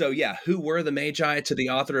 So yeah, who were the Magi to the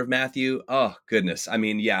author of Matthew? Oh goodness. I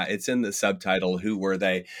mean, yeah, it's in the subtitle. Who were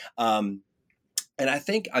they? And I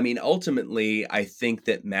think, ultimately, I think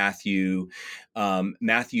that Matthew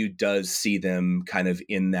does see them kind of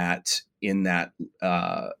in that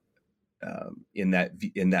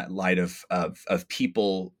light of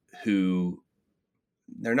people who,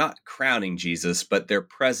 they're not crowning Jesus, but their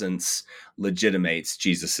presence legitimates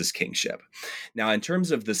Jesus's kingship. Now, in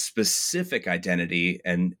terms of the specific identity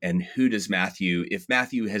and who does Matthew, if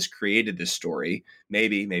Matthew has created this story,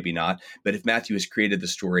 maybe not, but if Matthew has created the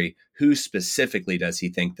story, who specifically does he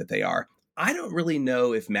think that they are? I don't really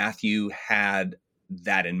know if Matthew had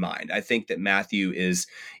that in mind. I think that Matthew is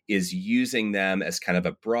using them as kind of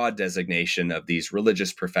a broad designation of these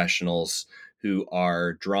religious professionals who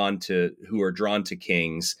are drawn to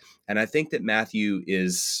kings. And I think that Matthew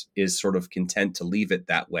is sort of content to leave it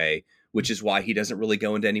that way, which is why he doesn't really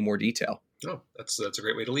go into any more detail. Oh, that's a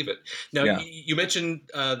great way to leave it. Now, Yeah. you mentioned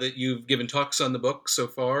that you've given talks on the book so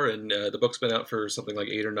far, and the book's been out for something like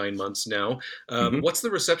 8 or 9 months now. What's the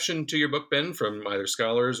reception to your book been from either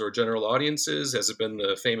scholars or general audiences? Has it been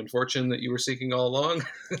the fame and fortune that you were seeking all along?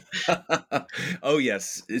 Oh,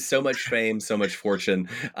 yes. So much fame, so much fortune.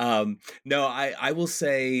 No, I will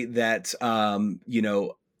say that,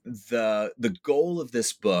 the goal of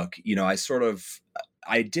this book,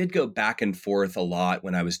 I did go back and forth a lot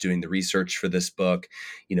when I was doing the research for this book.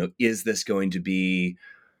 Is this going to be,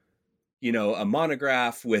 a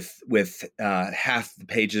monograph with half the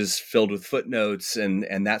pages filled with footnotes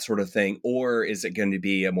and that sort of thing, or is it going to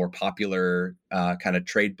be a more popular kind of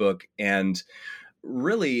trade book? And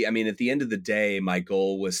really, at the end of the day, my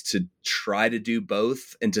goal was to try to do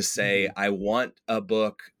both and to say, I want a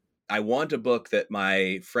book that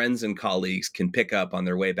my friends and colleagues can pick up on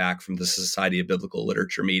their way back from the Society of Biblical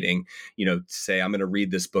Literature meeting, say, I'm going to read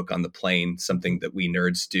this book on the plane, something that we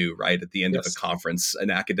nerds do, right? At the end of a conference, an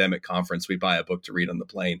academic conference, we buy a book to read on the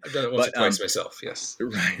plane. I've done it once or twice myself, yes.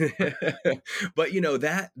 Right. But,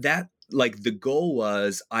 that like the goal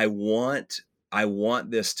was, I want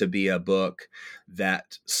this to be a book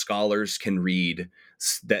that scholars can read,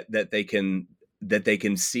 that they can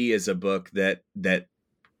see as a book that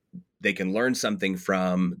they can learn something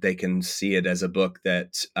from. They can see it as a book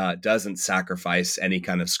that doesn't sacrifice any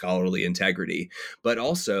kind of scholarly integrity. But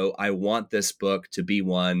also, I want this book to be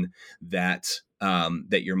one that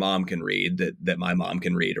your mom can read, that my mom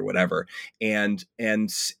can read, or whatever. And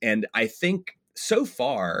I think so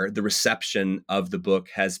far, the reception of the book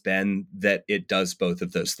has been that it does both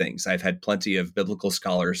of those things. I've had plenty of biblical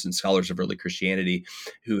scholars and scholars of early Christianity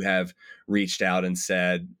who have reached out and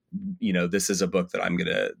said, this is a book that I'm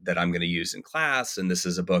gonna use in class, and this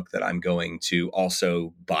is a book that I'm going to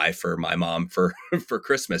also buy for my mom for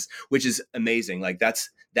Christmas, which is amazing. Like that's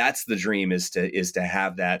the dream, is to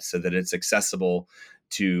have that so that it's accessible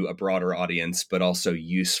to a broader audience, but also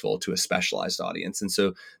useful to a specialized audience. And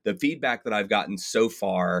so the feedback that I've gotten so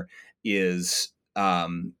far is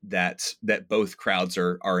that both crowds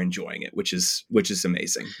are enjoying it, which is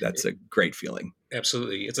amazing. That's a great feeling.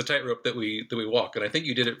 Absolutely, it's a tightrope that we walk, and I think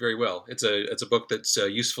you did it very well. It's a book that's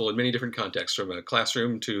useful in many different contexts, from a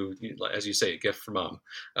classroom to, as you say, a gift for mom.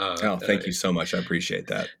 Thank you so much. I appreciate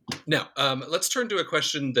that. Now, let's turn to a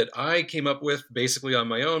question that I came up with basically on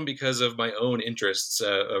my own because of my own interests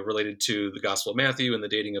related to the Gospel of Matthew and the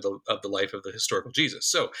dating of the life of the historical Jesus.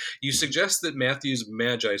 So, you suggest that Matthew's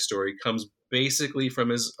Magi story comes basically from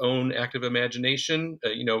his own active imagination.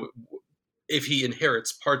 If he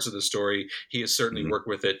inherits parts of the story, he has certainly worked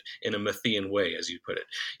with it in a Matthean way, as you put it.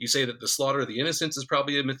 You say that the slaughter of the innocents is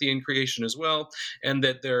probably a Matthean creation as well, and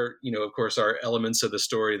that there, of course, are elements of the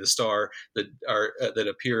story, the star, that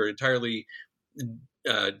appear entirely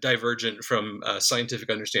divergent from scientific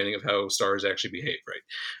understanding of how stars actually behave,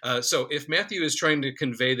 right? So if Matthew is trying to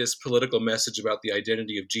convey this political message about the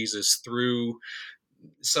identity of Jesus through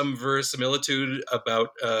some verisimilitude about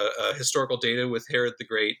historical data with Herod the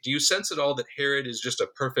Great, do you sense at all that Herod is just a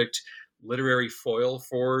perfect literary foil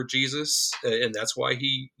for Jesus, and that's why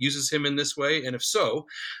he uses him in this way? And if so,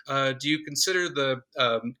 do you consider the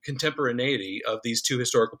contemporaneity of these two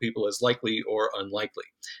historical people as likely or unlikely?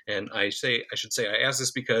 And I should say I ask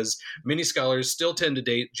this because many scholars still tend to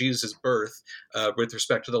date Jesus' birth with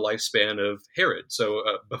respect to the lifespan of Herod, so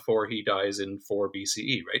before he dies in 4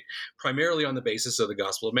 BCE, right? Primarily on the basis of the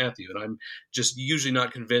Gospel of Matthew. And I'm just usually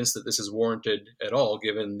not convinced that this is warranted at all,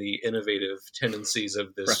 given the innovative tendencies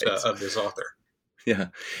of this author. Yeah,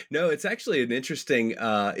 no, it's actually an interesting.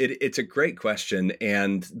 It's a great question,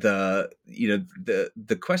 and the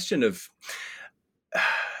question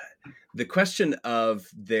of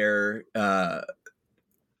their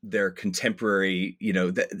contemporary,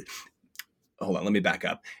 hold on, let me back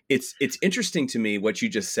up. It's interesting to me what you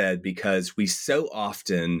just said, because we so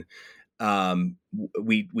often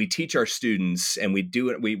we teach our students, and we do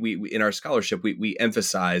it. We in our scholarship we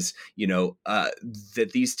emphasize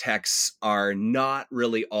that these texts are not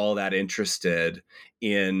really all that interested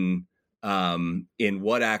in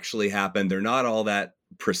what actually happened. They're not all that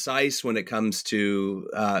precise when it comes to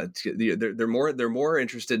they're more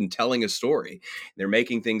interested in telling a story. They're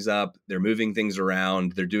making things up, they're moving things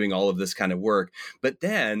around, they're doing all of this kind of work. But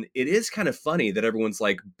then it is kind of funny that everyone's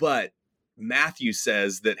like, but Matthew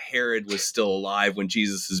says that Herod was still alive when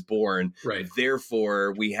Jesus is born. Right.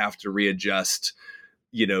 Therefore, we have to readjust,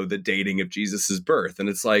 the dating of Jesus's birth. And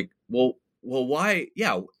it's like, well, why?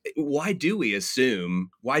 Yeah. Why do we assume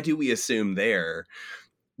there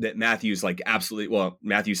that Matthew's like, absolutely? Well,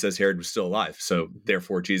 Matthew says Herod was still alive, so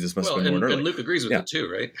therefore Jesus must have been born early. And Luke agrees with it too,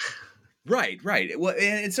 right? Right. Well,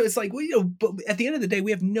 and so it's like, well, but at the end of the day,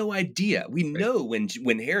 we have no idea. We know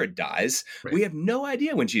when Herod dies, we have no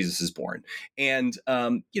idea when Jesus is born. And,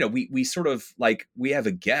 we sort of like, we have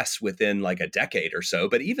a guess within like a decade or so,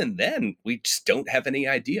 but even then we just don't have any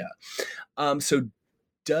idea. So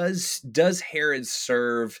does Herod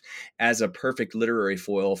serve as a perfect literary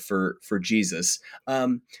foil for Jesus?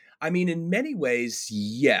 I mean, in many ways,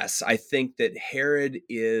 yes. I think that Herod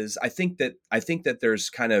is, I think that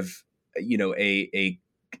there's kind of, a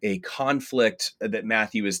conflict that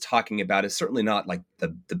Matthew is talking about. Is certainly not like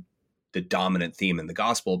the dominant theme in the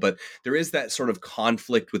gospel, but there is that sort of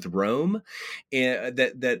conflict with Rome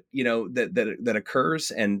that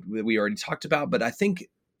occurs, and we already talked about. But I think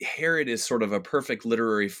Herod is sort of a perfect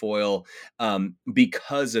literary foil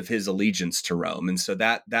because of his allegiance to Rome, and so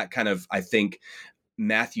that kind of, I think,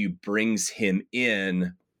 Matthew brings him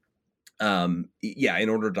in. In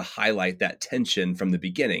order to highlight that tension from the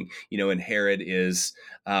beginning, and Herod is,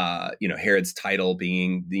 Herod's title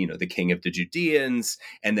being, the king of the Judeans,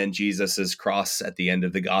 and then Jesus's cross at the end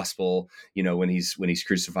of the gospel, when he's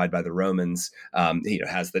crucified by the Romans,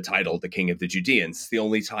 has the title, the king of the Judeans. It's the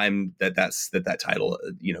only time that title,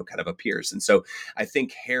 kind of appears. And so I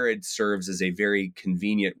think Herod serves as a very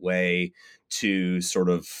convenient way to sort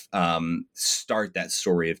of start that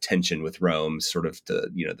story of tension with Rome, sort of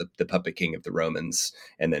the puppet king of the Romans,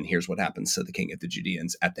 and then here's what happens to the king of the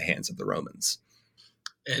Judeans at the hands of the Romans.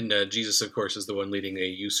 And Jesus, of course, is the one leading a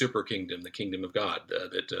usurper kingdom, the kingdom of God,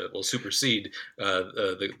 that will supersede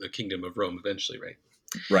the kingdom of Rome eventually, right?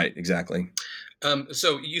 Right, exactly.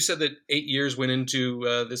 So you said that 8 years went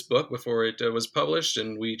into this book before it was published,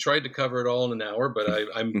 and we tried to cover it all in an hour, but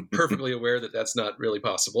I'm perfectly aware that that's not really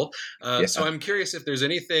possible. So I'm curious if there's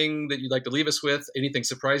anything that you'd like to leave us with, anything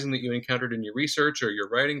surprising that you encountered in your research or your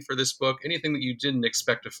writing for this book, anything that you didn't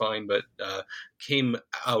expect to find but came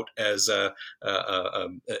out as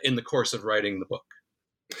in the course of writing the book.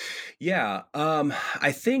 Yeah,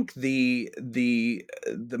 I think the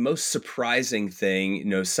most surprising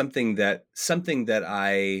thing, something that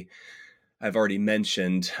I've already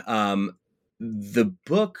mentioned, the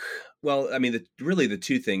book. Well, I mean, really the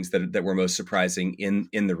two things that were most surprising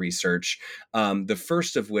in the research. The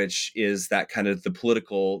first of which is that kind of the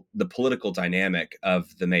political dynamic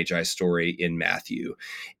of the Magi story in Matthew,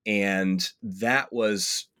 and that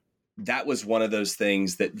was one of those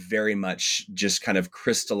things that very much just kind of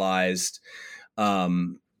crystallized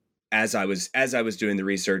as I was doing the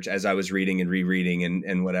research, as I was reading and rereading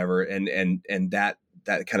and whatever, and that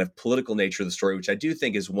kind of political nature of the story, which I do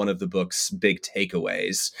think is one of the book's big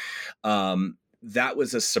takeaways. That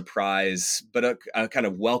was a surprise, but a kind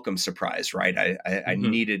of welcome surprise, right? I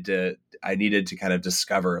needed to kind of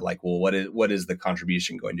discover, like, well, what is the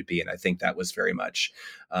contribution going to be? And I think that was very much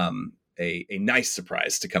a nice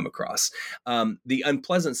surprise to come across. The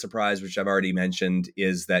unpleasant surprise, which I've already mentioned,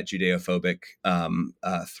 is that Judeophobic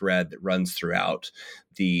thread that runs throughout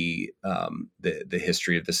the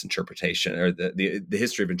history of this interpretation, or the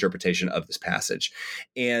history of interpretation of this passage,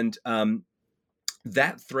 and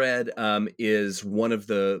that thread is one of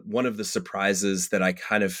the surprises that I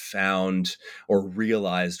kind of found or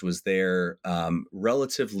realized was there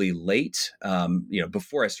relatively late,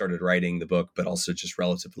 before I started writing the book, but also just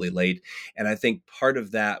relatively late. And I think part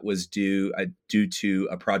of that was due to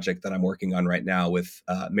a project that I'm working on right now with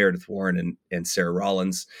Meredith Warren and Sarah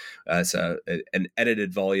Rollins. It's an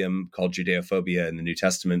edited volume called Judeophobia in the New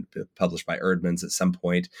Testament, published by Erdman's at some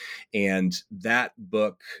point. And that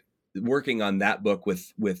book, working on that book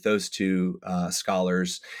with those two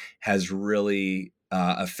scholars, has really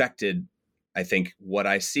affected, I think, what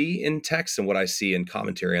I see in texts and what I see in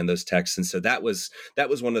commentary on those texts. And so that was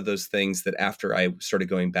one of those things that after I started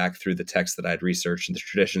going back through the texts that I'd researched and the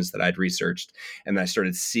traditions that I'd researched, and I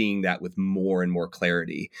started seeing that with more and more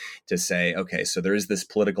clarity, to say, okay, so there is this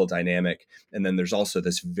political dynamic, and then there's also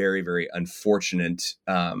this very, very unfortunate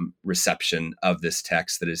reception of this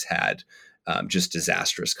text that has had just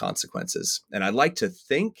disastrous consequences. And I'd like to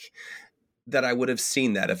think that I would have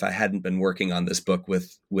seen that if I hadn't been working on this book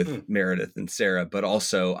with Meredith and Sarah, but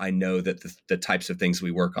also I know that the types of things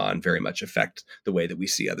we work on very much affect the way that we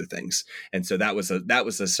see other things. And so that was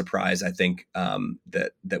a surprise, I think,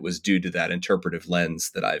 that was due to that interpretive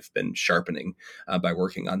lens that I've been sharpening by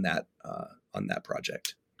working on that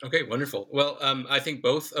project. Okay, wonderful. Well, I think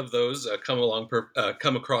both of those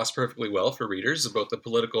come across perfectly well for readers, both the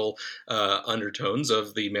political undertones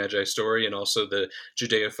of the Magi story and also the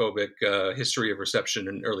Judeophobic history of reception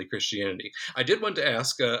in early Christianity. I did want to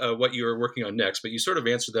ask what you were working on next, but you sort of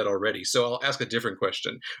answered that already. So I'll ask a different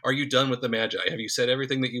question. Are you done with the Magi? Have you said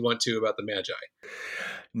everything that you want to about the Magi?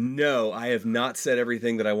 No, I have not said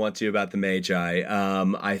everything that I want to about the Magi.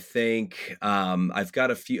 I think I've got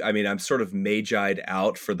a few. I mean, I'm sort of Magi'd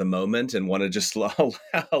out for the moment and want to just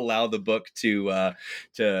allow the book to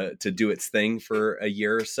do its thing for a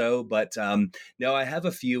year or so. But no, I have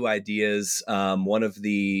a few ideas. One of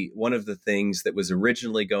the things that was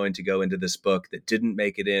originally going to go into this book that didn't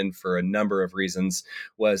make it in for a number of reasons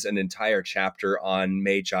was an entire chapter on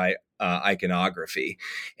Magi iconography.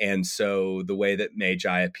 And so the way that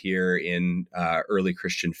Magi appear in early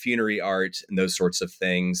Christian funerary art and those sorts of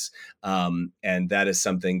things. And that is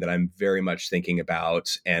something that I'm very much thinking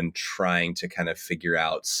about and trying to kind of figure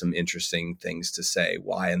out some interesting things to say.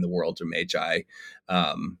 Why in the world are Magi?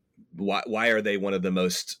 Why are they one of the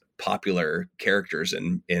most popular characters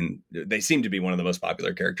in they seem to be one of the most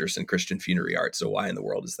popular characters in Christian funerary art. So why in the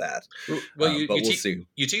world is that? Well, we'll see.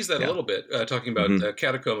 You teased that a little bit, talking about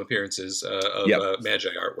catacomb appearances of Magi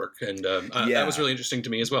artwork, and that was really interesting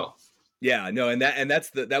to me as well. Yeah, no, and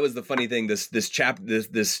that was the funny thing. This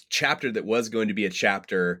chapter that was going to be a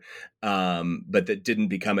chapter, but that didn't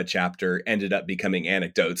become a chapter, ended up becoming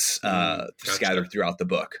anecdotes scattered throughout the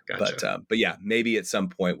book. Gotcha. But yeah, maybe at some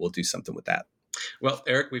point we'll do something with that. Well,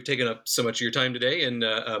 Eric, we've taken up so much of your time today, and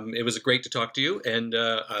it was great to talk to you. And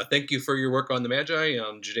thank you for your work on the Magi,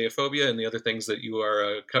 on Judeophobia, and the other things that you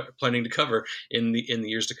are planning to cover in the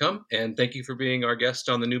years to come. And thank you for being our guest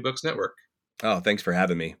on the New Books Network. Oh, thanks for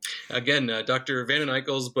having me. Again, Dr. Vanden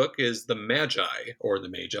Eykel's book is The Magi, or The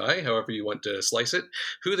Magi, however you want to slice it,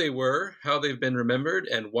 who they were, how they've been remembered,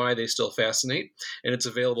 and why they still fascinate. And it's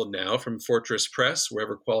available now from Fortress Press,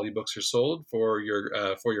 wherever quality books are sold, for your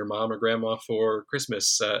mom or grandma for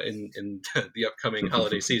Christmas in the upcoming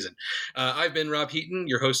holiday season. I've been Rob Heaton,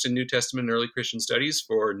 your host in New Testament and Early Christian Studies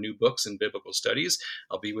for New Books and Biblical Studies.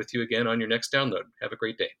 I'll be with you again on your next download. Have a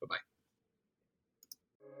great day. Bye-bye.